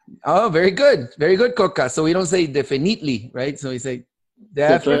 Oh, very good. Very good, Coca. So we don't say definitely, right? So we say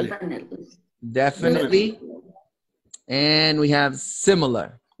definitely. Definitely. And we have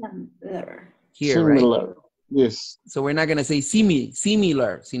similar. Here, similar. Right? Yes. So we're not going to say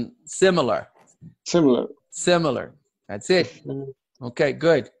similar. Similar. That's it. Okay,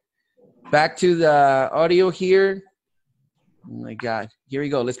 good. Back to the audio here. Oh my God. Here we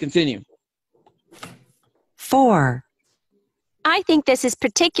go. Let's continue. 4. I think this is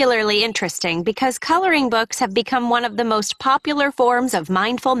particularly interesting because coloring books have become one of the most popular forms of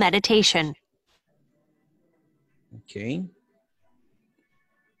mindful meditation. Okay.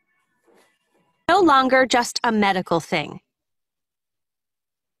 No longer just a medical thing.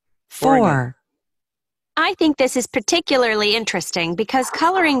 4. I think this is particularly interesting because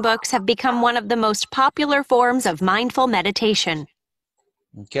coloring books have become one of the most popular forms of mindful meditation.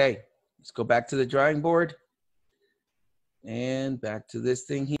 Okay, let's go back to the drawing board. And back to this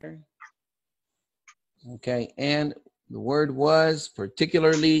thing here. Okay, and the word was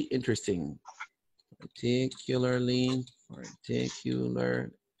particularly interesting. Particularly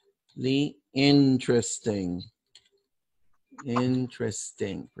interesting.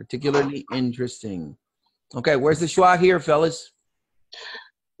 Particularly interesting. Okay, where's the schwa here, fellas?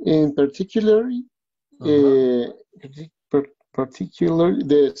 In particular, particularly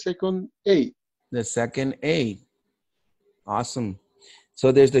the second A. The second A. Awesome.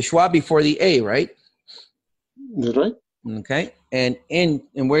 So there's the schwa before the A, right? That's right. Okay. And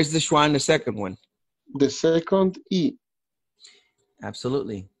where's the schwa in the second one? The second E.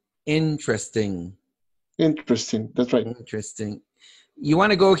 Absolutely. Interesting. Interesting. That's right. Interesting. You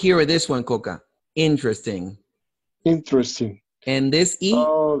want to go here with this one, Coca. Interesting. Interesting. And this E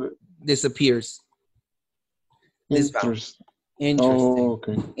disappears. This vowel. Interesting. Oh,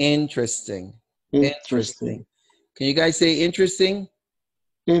 okay. Interesting. Interesting. Can you guys say interesting?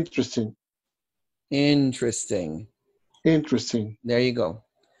 Interesting. Interesting. Interesting. There you go.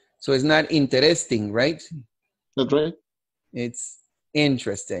 So it's not interesting, right? That's right. It's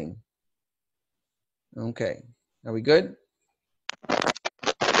interesting. Okay. Are we good?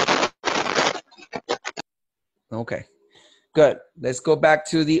 Okay. Good. Let's go back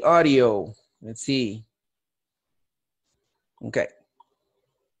to the audio. Let's see. Okay.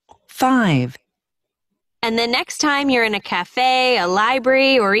 5. And the next time you're in a cafe, a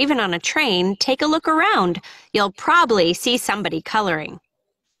library, or even on a train, take a look around. You'll probably see somebody coloring.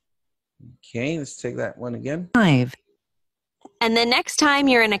 Okay, let's take that one again. 5. And the next time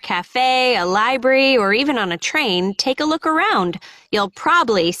you're in a cafe, a library, or even on a train, take a look around. You'll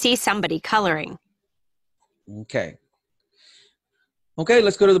probably see somebody coloring. Okay. Okay,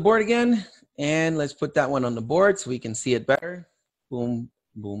 let's go to the board again. And let's put that one on the board so we can see it better. Boom,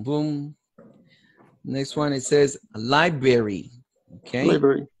 boom, boom. Next one, it says a library. Okay.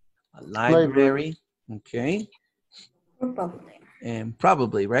 Library. A library. Okay. And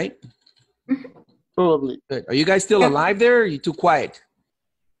probably, right? Probably. Good. Are you guys still alive there? Or are you too quiet?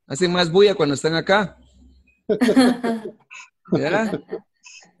 Hacen más bulla cuando están acá. Yeah?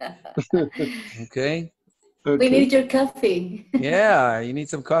 Okay. We need your coffee. Yeah, you need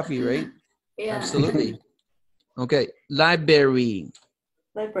some coffee, right? Yeah. Absolutely. Okay, library.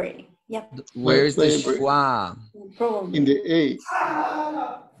 Library. Yep. Where's the Library. schwa? Probably. In the A.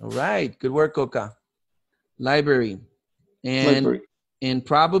 All right, good work, Coca. Library. And Library. and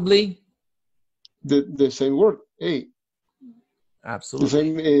probably The same word, A. absolutely The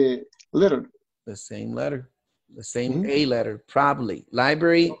same letter. the same letter. The same A letter, probably.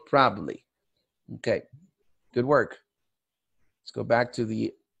 Library, probably. Okay, good work. Let's go back to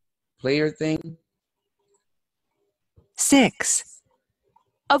the player thing. 6.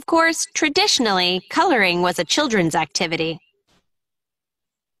 Of course, traditionally, coloring was a children's activity.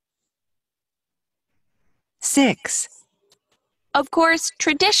 6. Of course,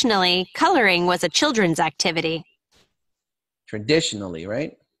 traditionally, coloring was a children's activity. Traditionally,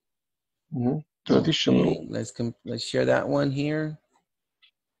 right? Traditional. Okay, let's share that one here.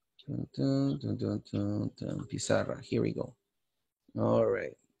 Dun, dun, dun, dun, dun, dun. Pizarra. Here we go. All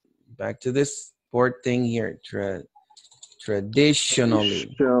right. Back to this board thing here.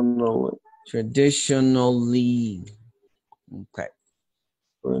 Traditionally. Traditionally. Okay.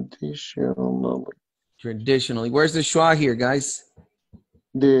 Traditionally. Traditionally. Where's the schwa here, guys?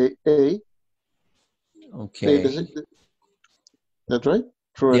 The A. Okay. That's right?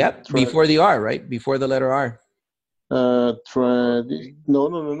 Yep. Before the R, right? Before the letter R. No.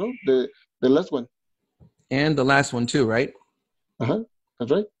 The last one. And the last one too, right?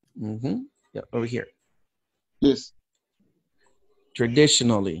 That's right. Yep, over here. Yes.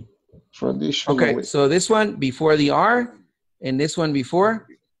 Traditionally. Traditionally. Okay, so this one before the R, and this one before?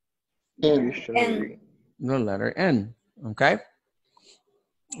 N. The letter N, okay?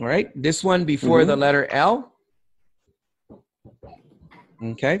 All right, this one before the letter L.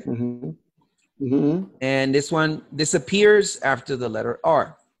 Okay. And this one disappears after the letter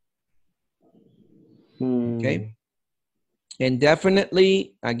R. Okay. And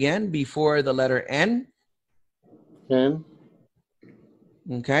definitely, again, before the letter N. N.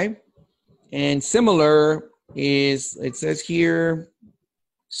 Okay. And similar is, it says here,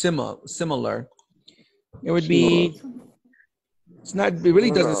 similar. It would be, it's not, it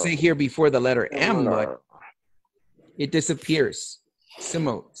really doesn't say here before the letter M, but it disappears.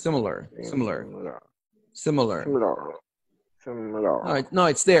 Similar. No,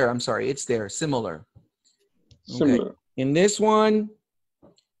 it's there. I'm sorry. It's there. Similar. Okay. In this one,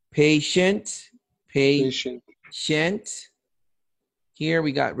 patient. Here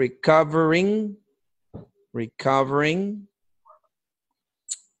we got recovering.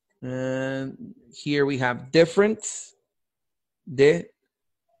 And here we have different. Different.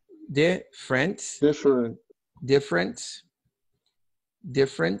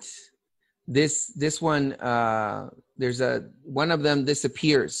 This one, there's one of them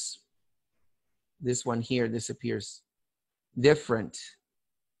disappears. This one here disappears. Different.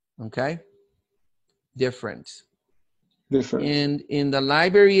 Okay. Different. And in the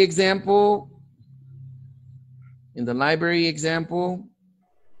library example,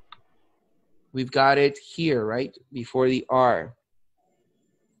 we've got it here, right? Before the R.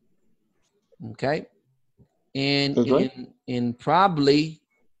 Okay. And in probably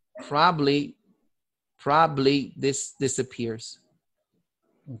this disappears.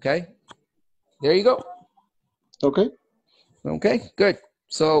 Okay. There you go. Okay, good.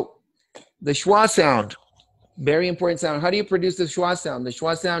 So the schwa sound, very important sound. How do you produce the schwa sound? The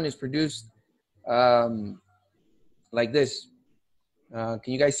schwa sound is produced like this. Can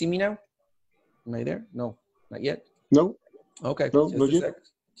you guys see me now? Am I there? No, not yet. No. Okay, no,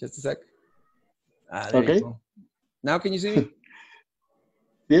 just a sec. There you go. Now can you see me?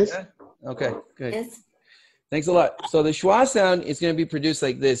 Yes. Yeah? Okay, good. Yes. Thanks a lot. So the schwa sound is going to be produced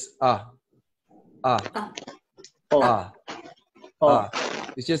like this.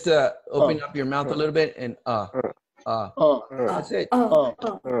 It's just open up your mouth a little bit and That's it.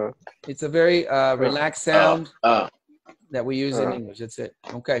 It's a very relaxed sound that we use in English. That's it.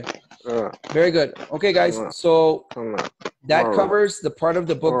 Okay. Very good. Okay, guys. So that covers the part of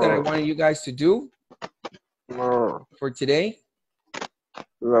the book that I wanted you guys to do for today.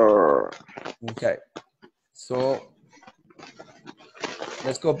 Okay. So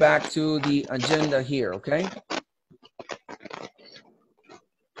let's go back to the agenda here, okay?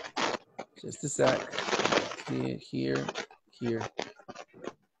 Just a sec. Here, here,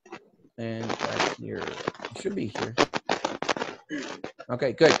 and back here. It should be here.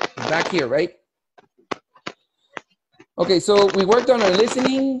 Okay, good. Back here, right? Okay, so we worked on our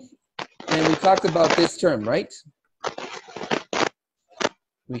listening, and we talked about this term, right?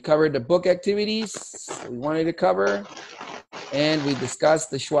 We covered the book activities we wanted to cover, and we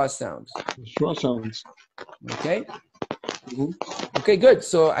discussed the schwa sounds. Schwa sounds. Okay? Okay, good.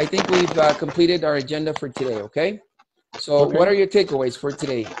 So I think we've completed our agenda for today, okay? So what are your takeaways for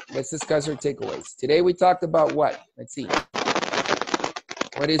today? Let's discuss our takeaways. Today we talked about what? Let's see.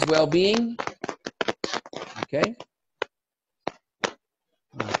 What is well-being? Okay.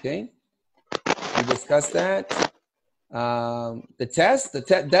 Okay. We discussed that. The test,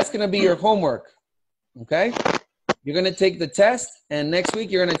 that's going to be your homework. Okay. You're going to take the test, and next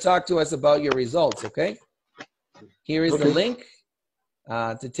week you're going to talk to us about your results. Okay. Here is the link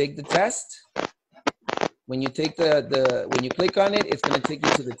to take the test. When you take when you click on it, it's going to take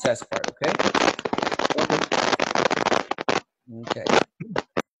you to the test part. Okay. Okay.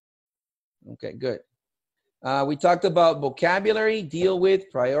 Okay. Good. We talked about vocabulary, deal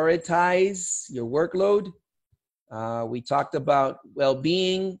with, prioritize your workload. We talked about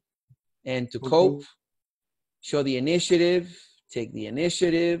well-being and to cope, show the initiative, take the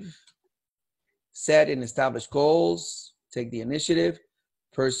initiative, set and establish goals, take the initiative,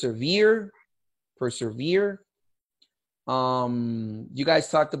 persevere. You guys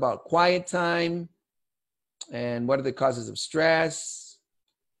talked about quiet time and what are the causes of stress,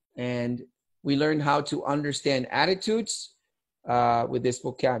 and we learned how to understand attitudes with this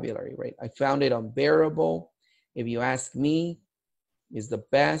vocabulary, right? I found it unbearable. If you ask me, is the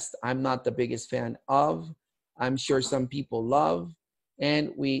best. I'm not the biggest fan of. I'm sure some people love.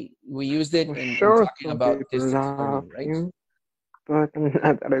 And we used it in talking about distance learning, right? Him, but I'm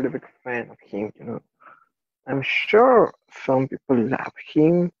not a really big fan of him, you know. I'm sure some people love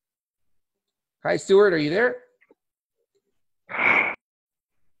him. Hi, Stuart, are you there?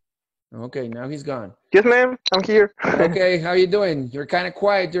 Okay, now he's gone. Yes, ma'am, I'm here. Okay, how you doing? You're kind of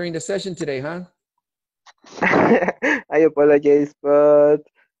quiet during the session today, huh? I apologize, but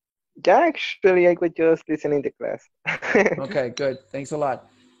yeah, actually, I was just listening to class. Okay, good. Thanks a lot.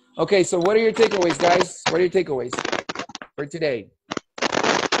 Okay, so what are your takeaways, guys? What are your takeaways for today?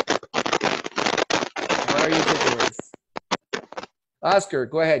 What are your takeaways? Oscar,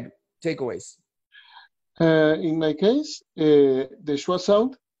 go ahead. Takeaways. In my case, the schwa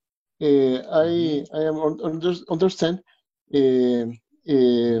sound, I am understand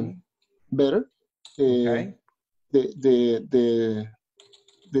better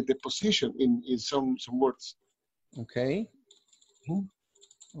the position in some words. Okay.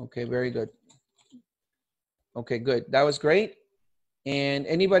 Okay, very good. Okay, good. That was great. And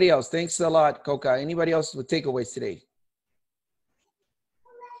anybody else? Thanks a lot, Coca. Anybody else with takeaways today?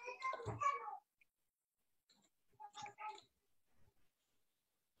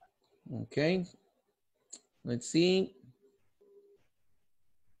 Okay. Let's see.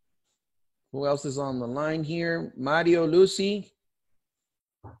 Who else is on the line here? Mario, Lucy,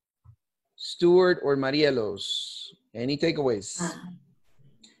 Stuart, or Marielos? Any takeaways?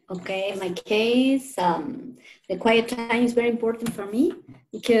 Okay, in my case, the quiet time is very important for me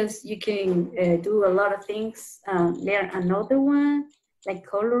because you can do a lot of things. Learn another one, like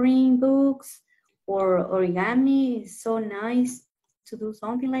coloring books or origami. It's so nice to do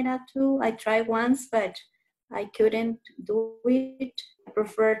something like that too. I tried once, but I couldn't do it. I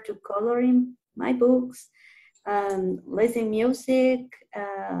prefer to coloring my books, listen music,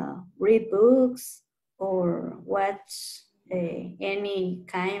 read books, or watch any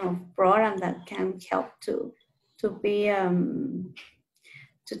kind of program that can help to be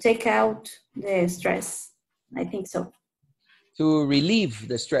to take out the stress. I think so. To relieve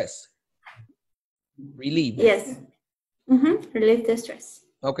the stress. Relieve. Yes. Relieve the stress.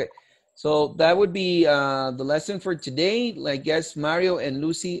 Okay. So that would be the lesson for today. I guess Mario and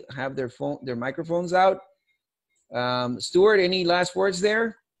Lucy have their microphones out. Stuart, any last words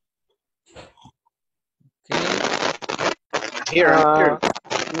there? Okay. Here.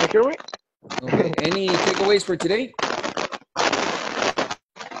 Can you hear me? Okay. Any takeaways for today?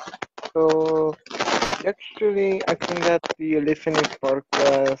 So, actually, I think that the listening part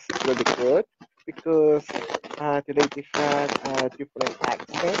was really good because today they had different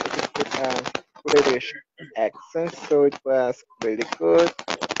accents, different British accents, so it was really good.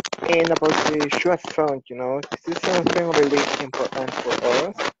 And about the short sound, you know, this is something really important for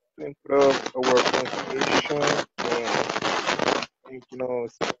us to improve our pronunciation think, you know,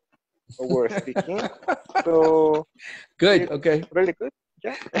 we're speaking. So Good. it's Okay. really good.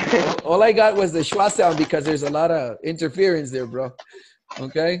 Yeah. All I got was the schwa sound because there's a lot of interference there, bro.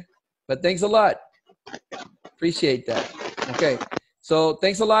 Okay. But thanks a lot. Appreciate that. Okay. So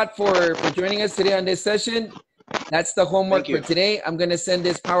thanks a lot for joining us today on this session. That's the homework for today. I'm going to send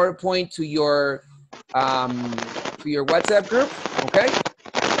this PowerPoint to your WhatsApp group. Okay.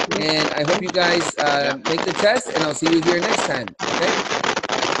 And I hope you guys make the test, and I'll see you here next time. Okay.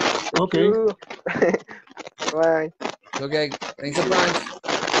 Okay. Bye. Okay. Thanks a bunch.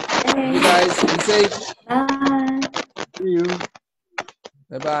 You guys be safe. Bye. See you.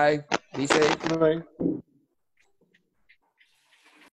 Bye-bye. Be safe. Bye.